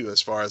real too,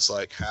 as far as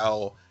like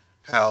how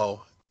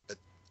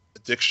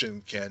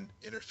addiction can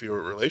interfere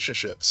with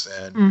relationships,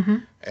 Mm-hmm.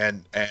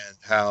 and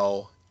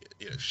how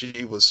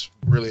she was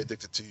really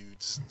addicted to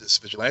this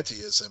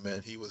vigilantism,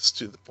 and he was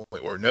to the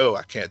point where, no,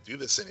 I can't do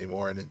this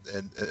anymore, and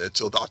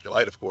until Dr.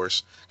 Light, of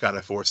course, kind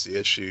of forced the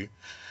issue.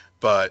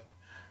 But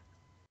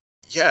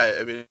yeah,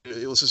 I mean,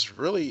 it was just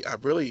I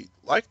really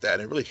liked that,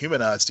 and it really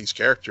humanized these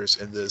characters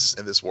in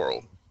this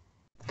world.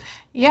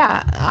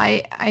 Yeah,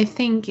 I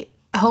think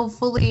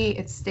hopefully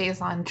it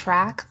stays on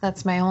track.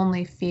 That's my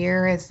only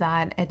fear, is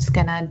that it's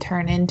gonna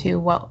turn into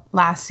what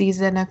last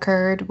season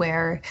occurred,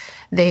 where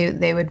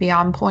they would be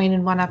on point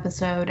in one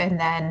episode and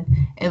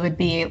then it would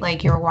be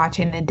like you're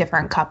watching a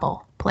different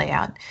couple play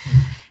out.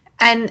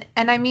 And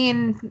I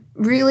mean,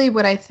 really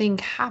what I think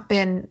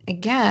happened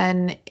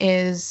again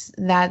is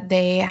that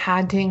they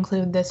had to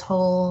include this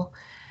whole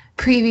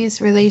previous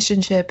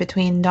relationship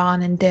between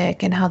Dawn and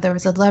Dick and how there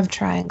was a love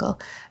triangle.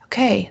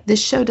 Okay, this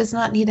show does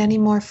not need any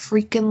more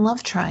freaking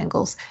love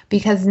triangles,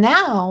 because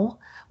now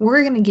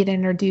we're going to get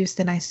introduced,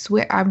 and I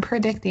swear I'm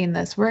predicting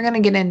this, we're going to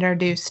get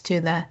introduced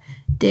to the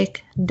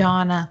Dick,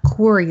 Donna,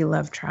 Corey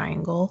love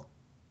triangle,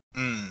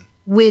 Mm.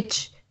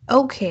 which,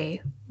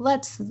 okay,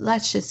 let's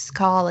just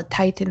call a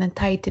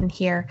Titan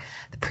here.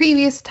 The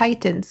previous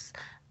Titans,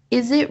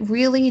 is it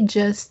really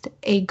just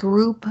a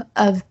group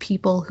of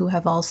people who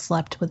have all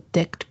slept with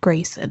Dick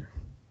Grayson?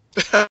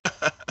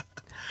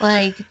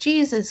 Like,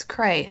 Jesus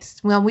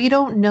Christ. Well, we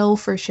don't know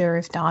for sure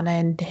if Donna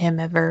and him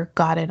ever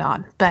got it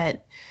on,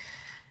 but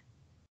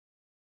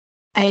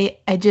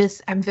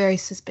I'm very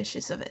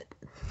suspicious of it.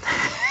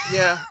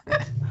 Yeah.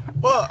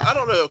 Well, I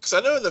don't know, because I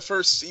know in the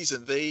first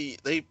season they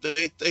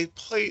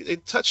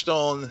touched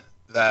on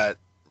that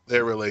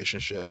their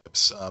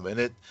relationships, and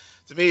it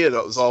to me it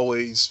was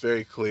always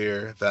very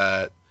clear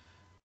that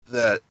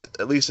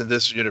at least in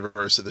this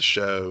universe of the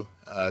show,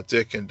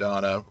 Dick and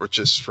Donna were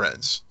just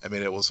friends. I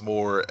mean, it was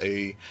more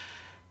a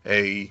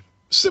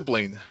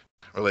sibling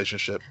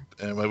relationship,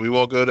 and we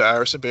won't go to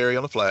Iris and Barry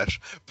on the Flash,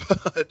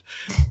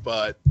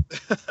 but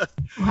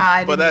Wow,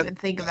 I but didn't that even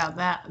think about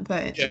that,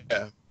 but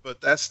yeah,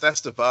 but that's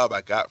the vibe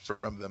I got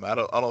from them. I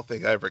don't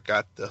think I ever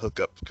got the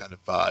hookup kind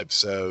of vibe.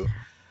 So,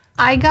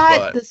 I got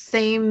but the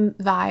same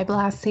vibe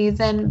last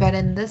season, but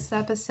in this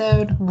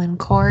episode, when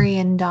Corey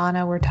and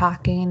Donna were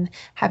talking,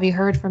 have you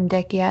heard from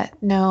Dick yet?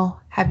 No.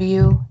 Have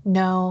you?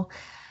 No.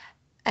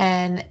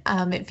 And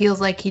it feels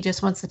like he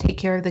just wants to take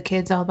care of the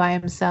kids all by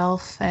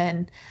himself.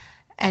 And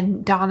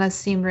Donna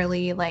seemed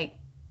really like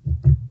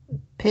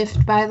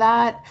piffed by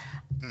that.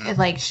 mm,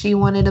 Like she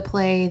wanted to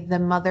play the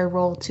mother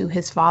role to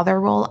his father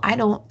role. I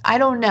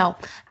don't know.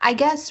 I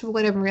guess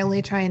what I'm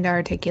really trying to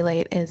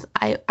articulate is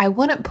I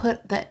wouldn't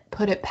put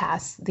it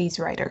past these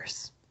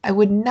writers. I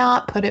would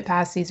not put it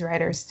past these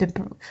writers to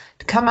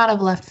come out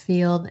of left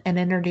field and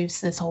introduce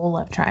this whole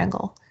love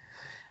triangle.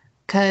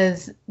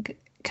 Cause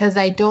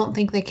I don't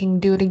think they can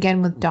do it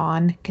again with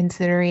Dawn,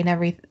 considering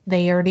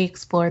they already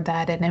explored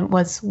that and it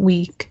was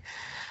weak.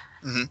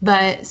 mm-hmm.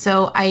 But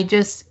so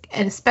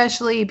and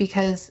especially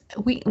because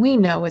we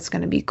know it's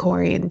going to be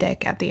Corey and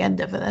Dick at the end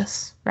of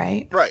this,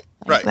 right? Right,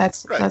 like right,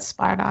 that's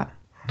spot on.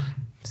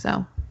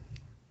 So,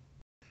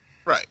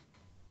 right,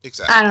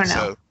 exactly. I don't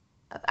know.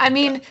 So, I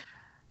mean,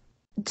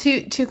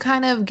 to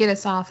kind of get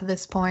us off of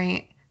this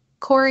point,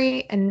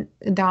 Corey and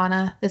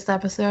Donna, this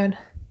episode,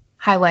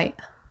 highlight.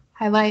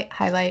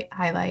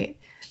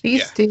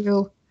 These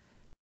two,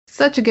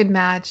 such a good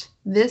match.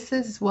 This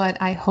is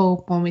what I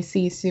hope when we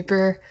see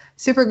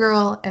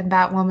Supergirl and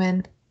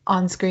Batwoman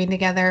on screen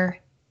together.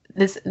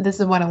 This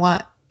is what I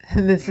want.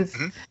 This is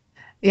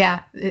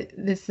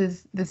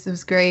this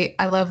is great.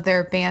 I love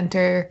their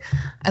banter.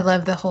 I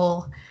love the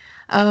whole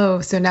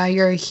so now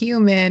you're a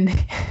human,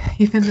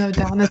 even though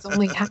Donna's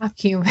only half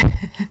human.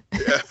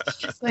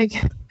 It's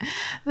like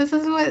this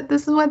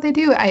is what they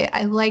do.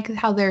 I like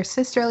how they're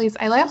sisterlies.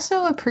 I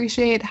also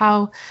appreciate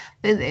how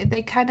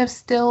they kind of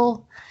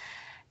still.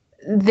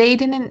 They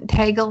didn't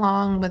tag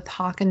along with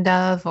Hawk and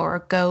Dove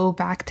or go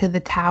back to the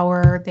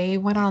tower. They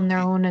went on their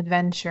own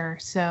adventure.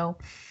 So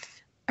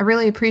I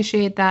really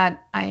appreciate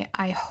that.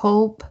 I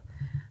hope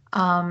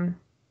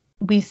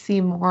we see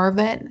more of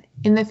it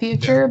in the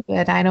future,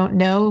 but I don't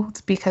know.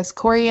 It's because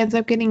Corey ends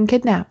up getting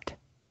kidnapped.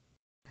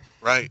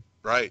 Right.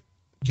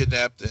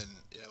 Kidnapped, and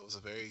it was a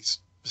very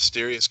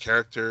mysterious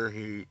character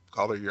who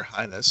called her Your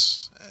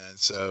Highness. And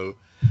so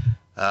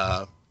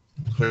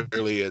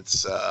clearly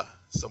it's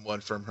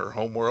someone from her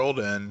homeworld,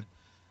 and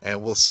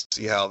we'll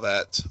see how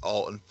that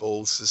all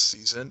unfolds this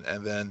season.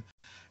 And then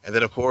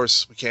of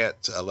course we can't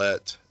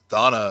let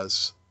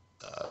Donna's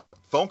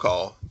phone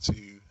call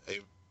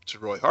to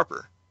Roy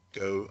Harper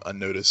go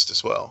unnoticed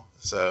as well.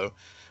 So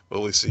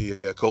will we see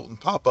Colton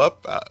pop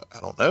up? I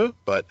don't know,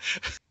 but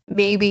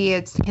maybe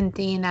it's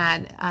hinting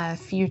at a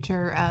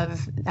future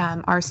of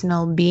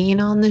Arsenal being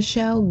on the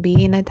show,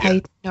 being a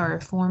Titan or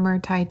a former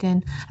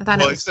Titan. I thought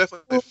he's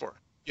definitely a former.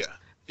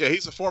 Yeah,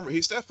 he's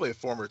definitely a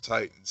former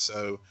Titan.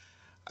 So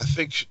I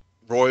think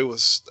Roy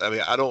was,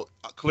 I don't,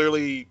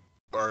 clearly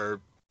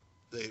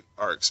they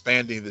are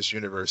expanding this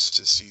universe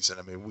this season.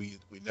 I mean, we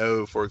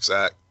know for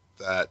exact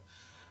that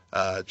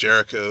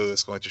Jericho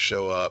is going to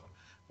show up.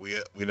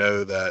 We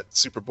know that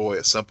Superboy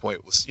at some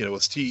point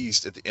was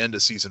teased at the end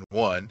of season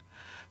 1.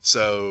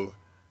 So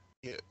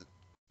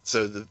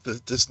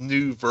this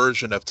new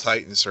version of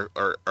Titans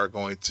are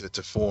going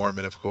to form,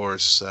 and of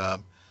course,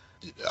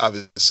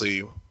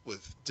 obviously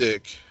with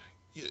Dick,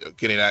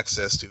 getting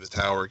access to the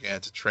tower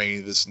again to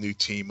train this new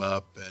team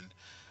up,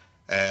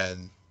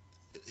 and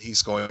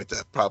he's going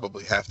to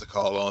probably have to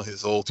call on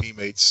his old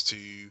teammates to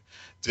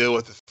deal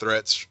with the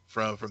threats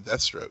from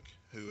Deathstroke,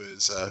 who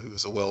is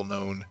a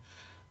well-known,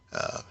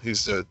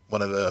 who's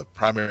one of the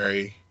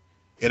primary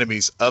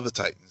enemies of the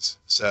Titans.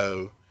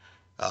 So,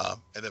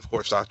 and of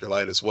course Dr.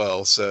 Light as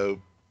well.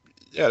 So,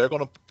 yeah, they're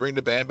going to bring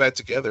the band back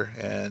together,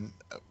 and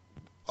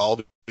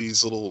all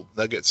these little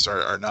nuggets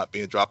are not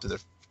being dropped in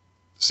the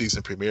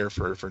season premiere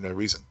for no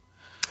reason.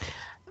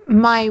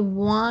 The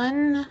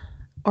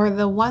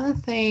one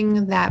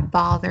thing that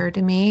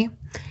bothered me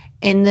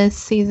in this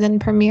season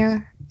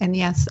premiere, and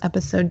yes,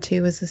 episode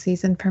 2 is the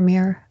season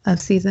premiere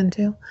of season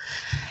 2,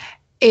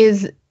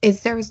 is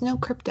there was no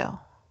Crypto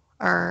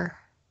or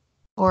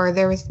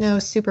there was no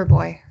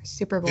Superboy.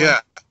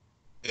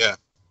 Yeah,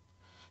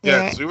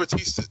 because we were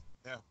teased it.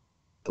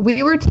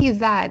 We were teased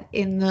that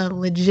in the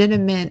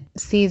legitimate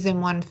season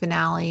 1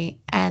 finale,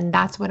 and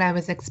that's what I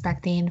was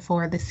expecting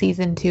for the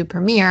season 2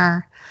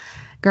 premiere.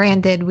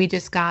 Granted, we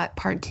just got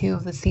part 2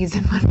 of the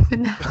season 1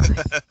 finale.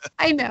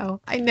 I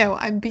know.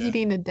 I'm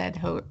beating a dead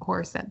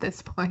horse at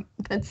this point,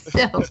 but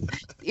still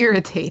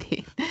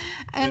irritating.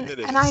 And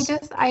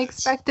I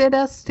expected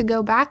us to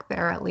go back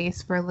there at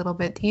least for a little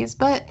bit tease,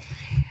 but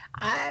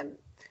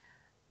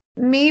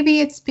maybe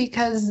it's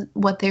because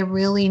what they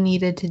really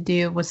needed to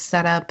do was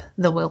set up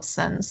the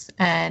Wilsons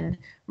and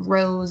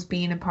Rose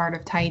being a part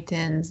of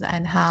Titans,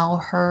 and how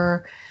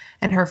her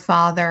and her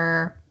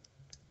father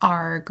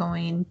are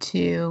going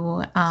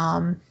to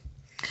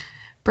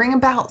bring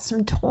about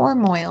some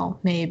turmoil,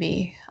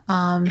 maybe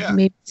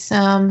maybe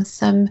some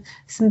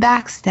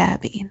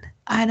backstabbing.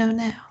 I don't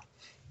know.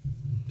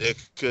 it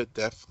could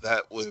that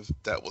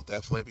will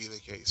definitely be the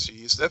case.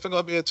 She's definitely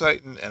going to be a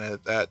Titan, and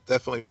that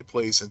definitely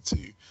plays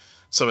into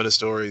some of the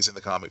stories in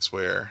the comics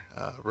where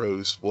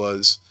Rose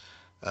was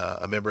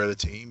a member of the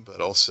team, but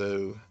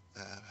also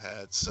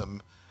had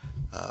some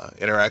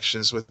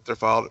interactions with their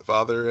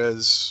father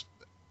as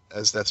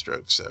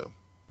Deathstroke. So,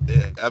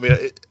 yeah, I mean,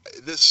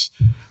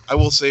 I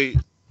will say,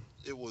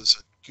 it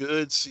was a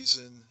good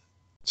season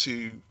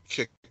to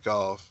kick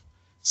off,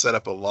 set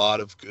up a lot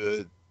of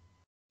good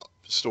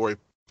story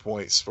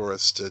points for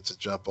us to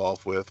jump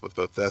off with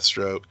both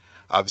Deathstroke,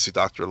 obviously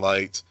Dr.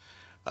 Light,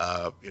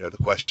 the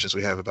questions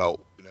we have about,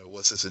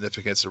 what's the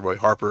significance of Roy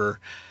Harper,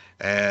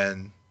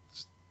 and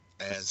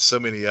so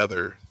many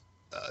other,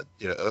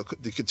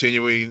 the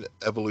continuing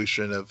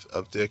evolution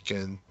of Dick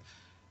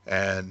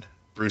and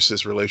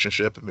Bruce's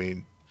relationship. I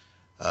mean,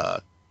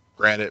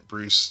 granted,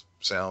 Bruce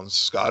sounds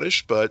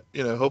Scottish, but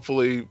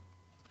hopefully,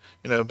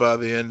 by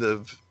the end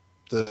of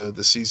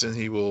the season,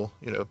 he will,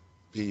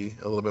 be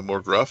a little bit more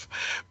gruff.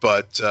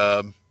 But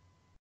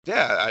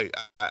yeah,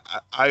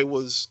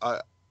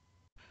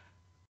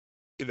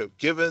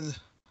 given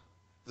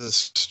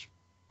this,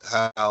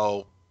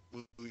 how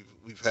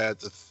we've had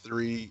the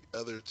three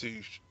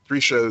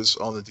shows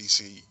on the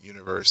DC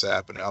Universe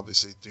app, and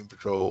obviously Doom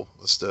Patrol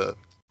was the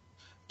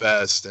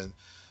best, and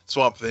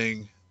Swamp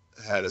Thing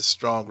had a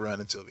strong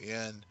run until the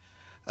end.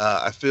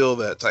 I feel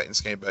that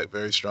Titans came back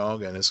very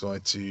strong, and it's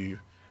going to.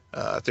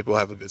 I think we'll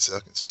have a good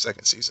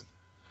second season,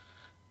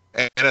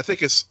 and I think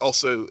this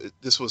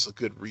was a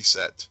good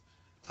reset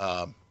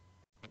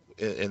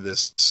in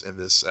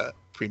this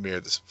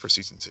premiere for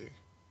season 2.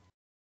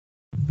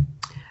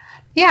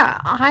 Yeah,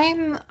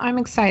 I'm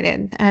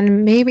excited,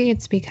 and maybe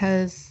it's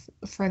because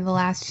for the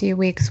last few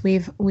weeks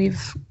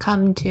we've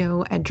come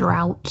to a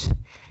drought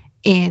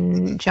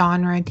in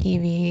genre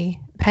TV.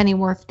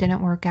 Pennyworth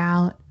didn't work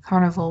out.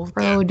 Carnival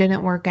Row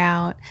didn't work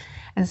out.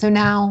 And so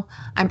now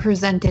I'm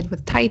presented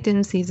with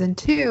Titan season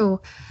 2,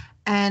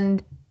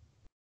 and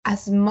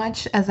as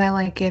much as I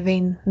like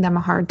giving them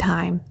a hard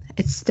time,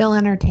 it's still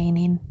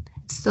entertaining.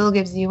 It still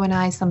gives you and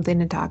I something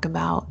to talk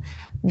about.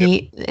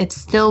 It's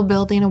still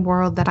building a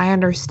world that I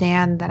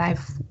understand, that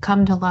I've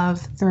come to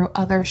love through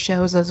other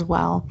shows as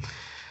well.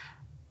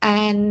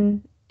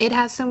 And it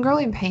has some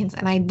growing pains,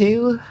 and I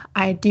do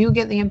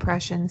get the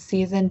impression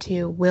season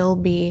 2 will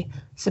be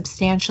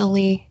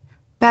substantially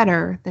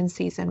better than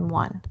season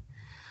 1.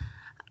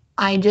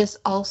 I just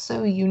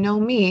also,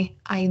 me,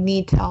 I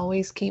need to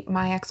always keep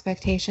my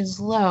expectations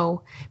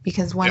low,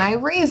 because when I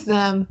raise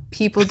them,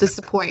 people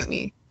disappoint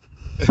me.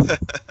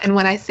 And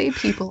when I say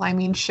people, I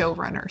mean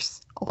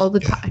showrunners all the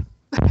time.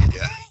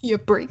 Yeah. You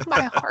break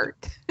my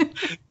heart.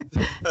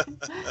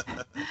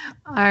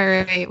 All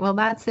right. Well,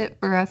 that's it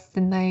for us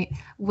tonight.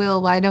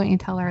 Will, why don't you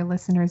tell our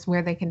listeners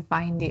where they can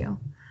find you?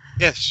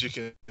 Yes, you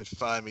can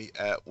find me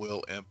at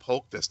Will M.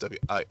 Polk. That's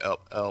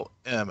WILLMPOLK.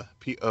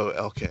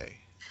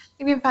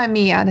 You can find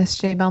me at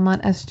SJ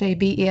Belmont,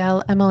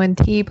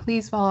 SJBELMONT.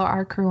 Please follow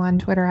our crew on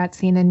Twitter at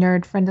CNN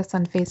Nerd. Friend us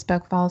on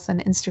Facebook, follow us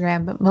on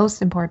Instagram, but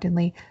most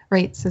importantly,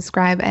 rate,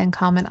 subscribe, and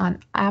comment on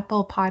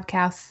Apple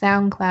Podcasts,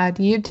 SoundCloud,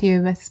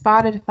 YouTube,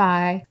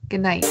 Spotify. Good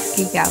night.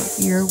 Geek out.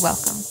 You're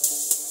welcome.